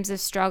in times of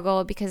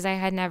struggle, because I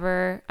had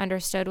never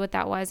understood what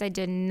that was. I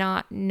did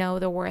not know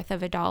the worth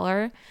of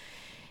 $1.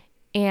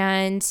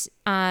 And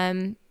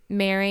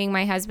marrying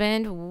my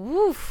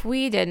husband,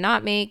 we did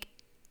not make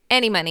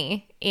any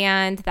money,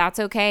 and that's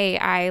okay.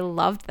 I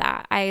loved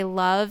that. I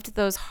loved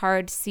those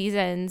hard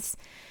seasons,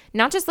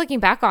 not just looking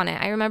back on it.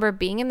 I remember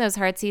being in those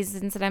hard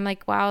seasons and I'm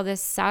like, wow,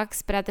 this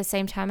sucks. But at the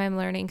same time, I'm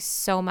learning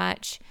so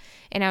much,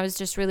 and I was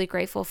just really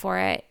grateful for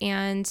it.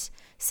 And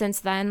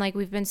since then, like,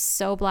 we've been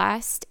so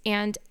blessed,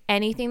 and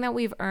anything that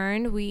we've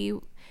earned, we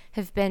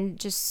have been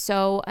just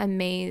so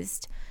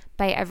amazed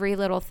by every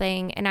little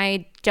thing. And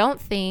I don't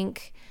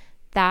think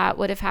that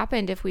would have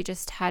happened if we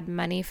just had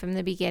money from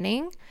the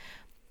beginning.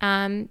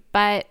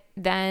 But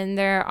then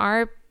there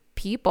are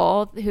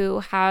people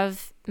who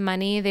have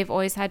money, they've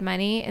always had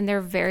money, and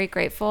they're very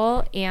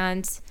grateful,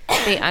 and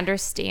they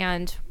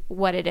understand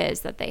what it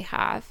is that they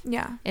have.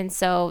 Yeah. And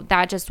so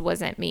that just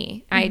wasn't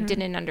me. I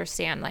didn't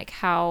understand like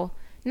how,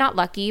 not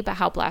lucky, but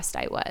how blessed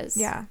I was.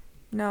 Yeah.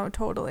 No,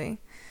 totally.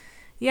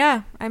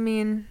 Yeah. I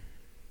mean,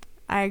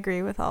 I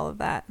agree with all of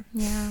that.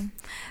 Yeah.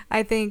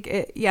 I think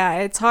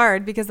it's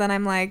hard, because then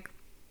I'm like,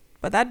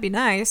 but that'd be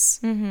nice.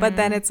 But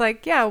then it's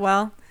like, yeah,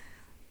 well,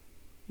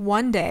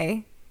 one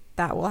day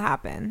that will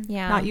happen.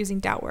 Yeah. Not using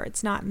doubt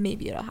words, not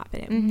maybe it'll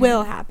happen. It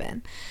will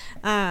happen.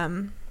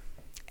 And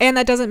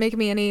that doesn't make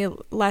me any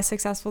less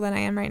successful than I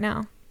am right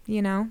now,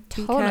 you know,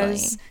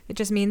 because it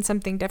just means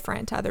something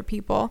different to other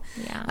people.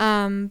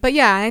 Yeah. But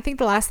yeah, I think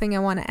the last thing I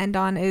want to end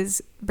on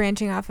is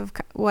branching off of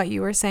what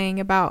you were saying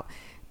about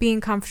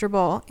being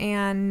comfortable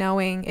and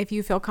knowing if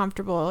you feel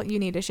comfortable, you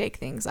need to shake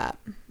things up.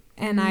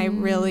 And I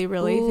really,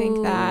 really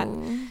think that,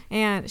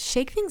 and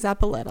shake things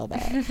up a little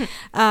bit.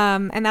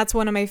 And that's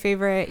one of my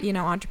favorite, you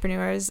know,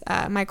 entrepreneurs,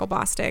 Michael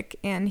Bosstick.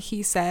 And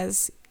he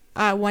says,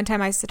 one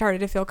time I started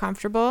to feel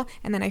comfortable,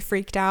 and then I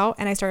freaked out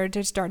and I started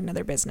to start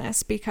another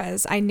business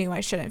because I knew I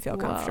shouldn't feel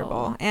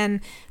comfortable.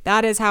 And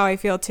that is how I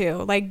feel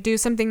too. Like, do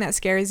something that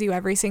scares you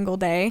every single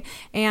day,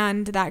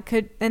 and that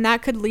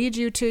could lead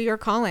you to your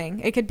calling.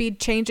 It could be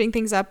changing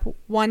things up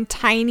one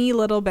tiny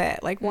little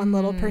bit, like one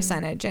little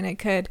percentage, and it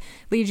could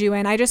lead you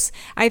in. I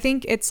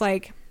think it's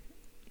like,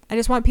 I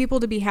just want people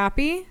to be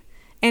happy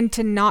and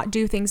to not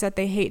do things that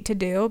they hate to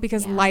do,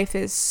 because life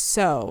is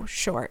so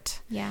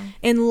short. Yeah.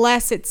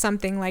 Unless it's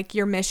something like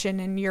your mission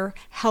and you're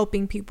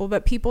helping people.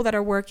 But people that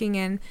are working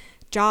in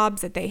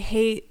jobs that they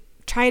hate,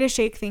 try to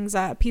shake things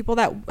up. People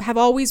that have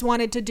always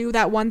wanted to do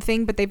that one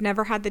thing, but they've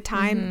never had the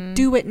time,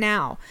 do it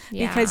now.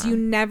 Yeah. Because you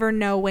never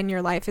know when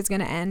your life is going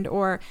to end,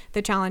 or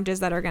the challenges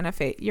that are going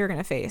to you're going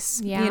to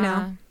face. Yeah. You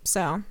know?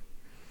 So.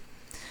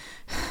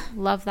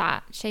 Love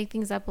that. Shake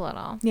things up a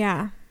little.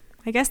 Yeah.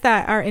 I guess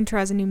that our intro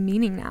has a new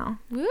meaning now.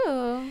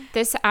 Woo.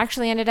 This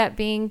actually ended up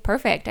being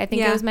perfect. I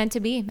think it was meant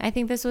to be. I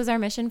think this was our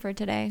mission for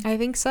today. I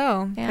think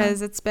so,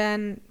 because it's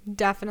been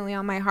definitely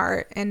on my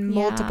heart in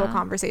multiple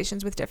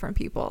conversations with different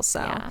people.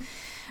 So,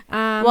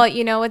 well,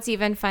 you know what's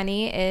even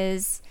funny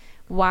is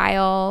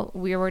while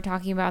we were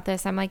talking about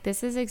this, I'm like,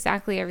 this is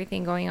exactly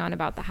everything going on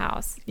about the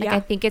house. Like,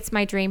 I think it's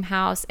my dream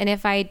house. And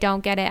if I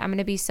don't get it, I'm going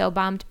to be so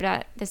bummed. But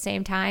at the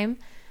same time,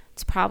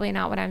 it's probably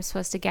not what I'm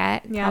supposed to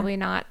get. Yeah. Probably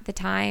not the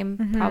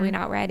time, probably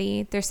not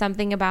ready. There's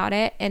something about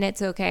it and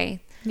it's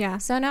okay. Yeah.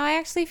 So now I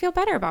actually feel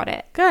better about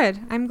it. Good.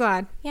 I'm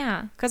glad.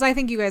 Yeah. Because I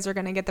think you guys are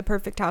going to get the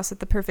perfect house at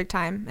the perfect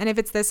time. And if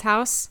it's this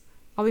house,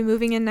 I'll be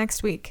moving in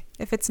next week.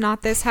 If it's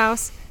not this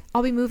house,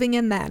 I'll be moving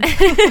in then.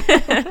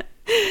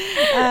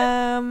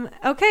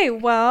 Okay,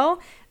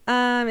 well,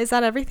 is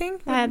that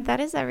everything? That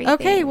is everything.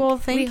 Okay, well,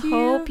 thank you. We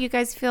hope you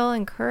guys feel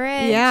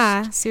encouraged.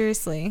 Yeah,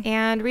 seriously.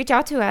 And reach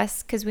out to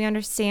us because we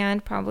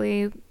understand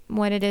probably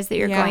what it is that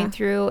you're going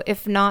through.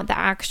 If not the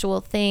actual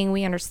thing,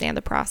 we understand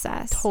the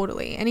process.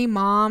 Totally. Any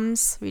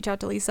moms, reach out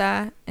to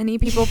Lisa. Any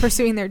people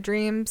pursuing their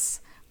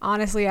dreams,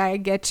 honestly, I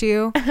get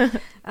you.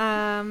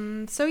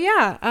 So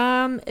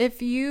yeah,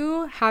 if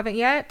you haven't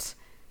yet,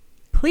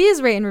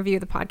 please rate and review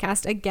the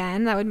podcast.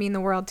 Again, that would mean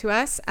the world to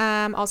us.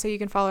 Also, you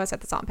can follow us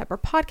at the Salt and Pepper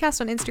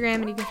Podcast on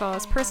Instagram, and you can follow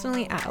us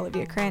personally at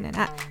Olivia Crin and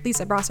at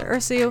Lisa Brasser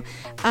Ursu.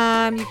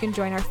 You can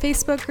join our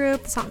Facebook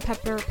group, the Salt and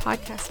Pepper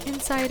Podcast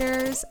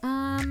Insiders.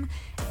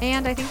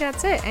 And I think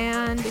that's it.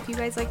 And if you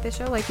guys like the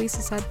show, like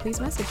Lisa said,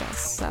 please message us.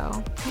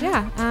 So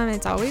yeah,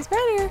 it's always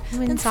better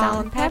when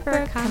salt and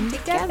pepper come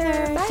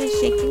together. Bye. To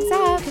shake things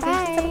up.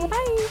 Bye.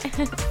 Bye.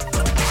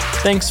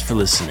 Thanks for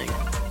listening.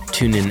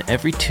 Tune in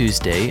every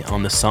Tuesday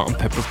on the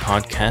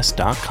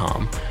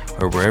saltandpepperpodcast.com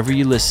or wherever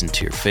you listen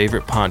to your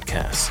favorite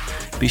podcasts.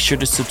 Be sure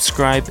to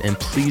subscribe and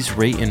please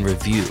rate and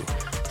review.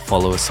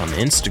 Follow us on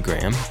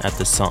Instagram at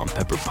the Salt and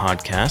Pepper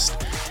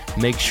Podcast.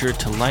 Make sure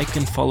to like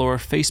and follow our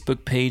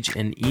Facebook page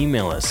and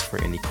email us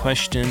for any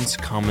questions,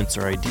 comments,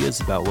 or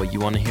ideas about what you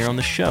want to hear on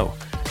the show.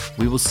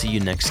 We will see you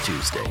next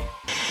Tuesday.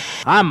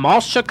 I'm all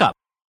shook up.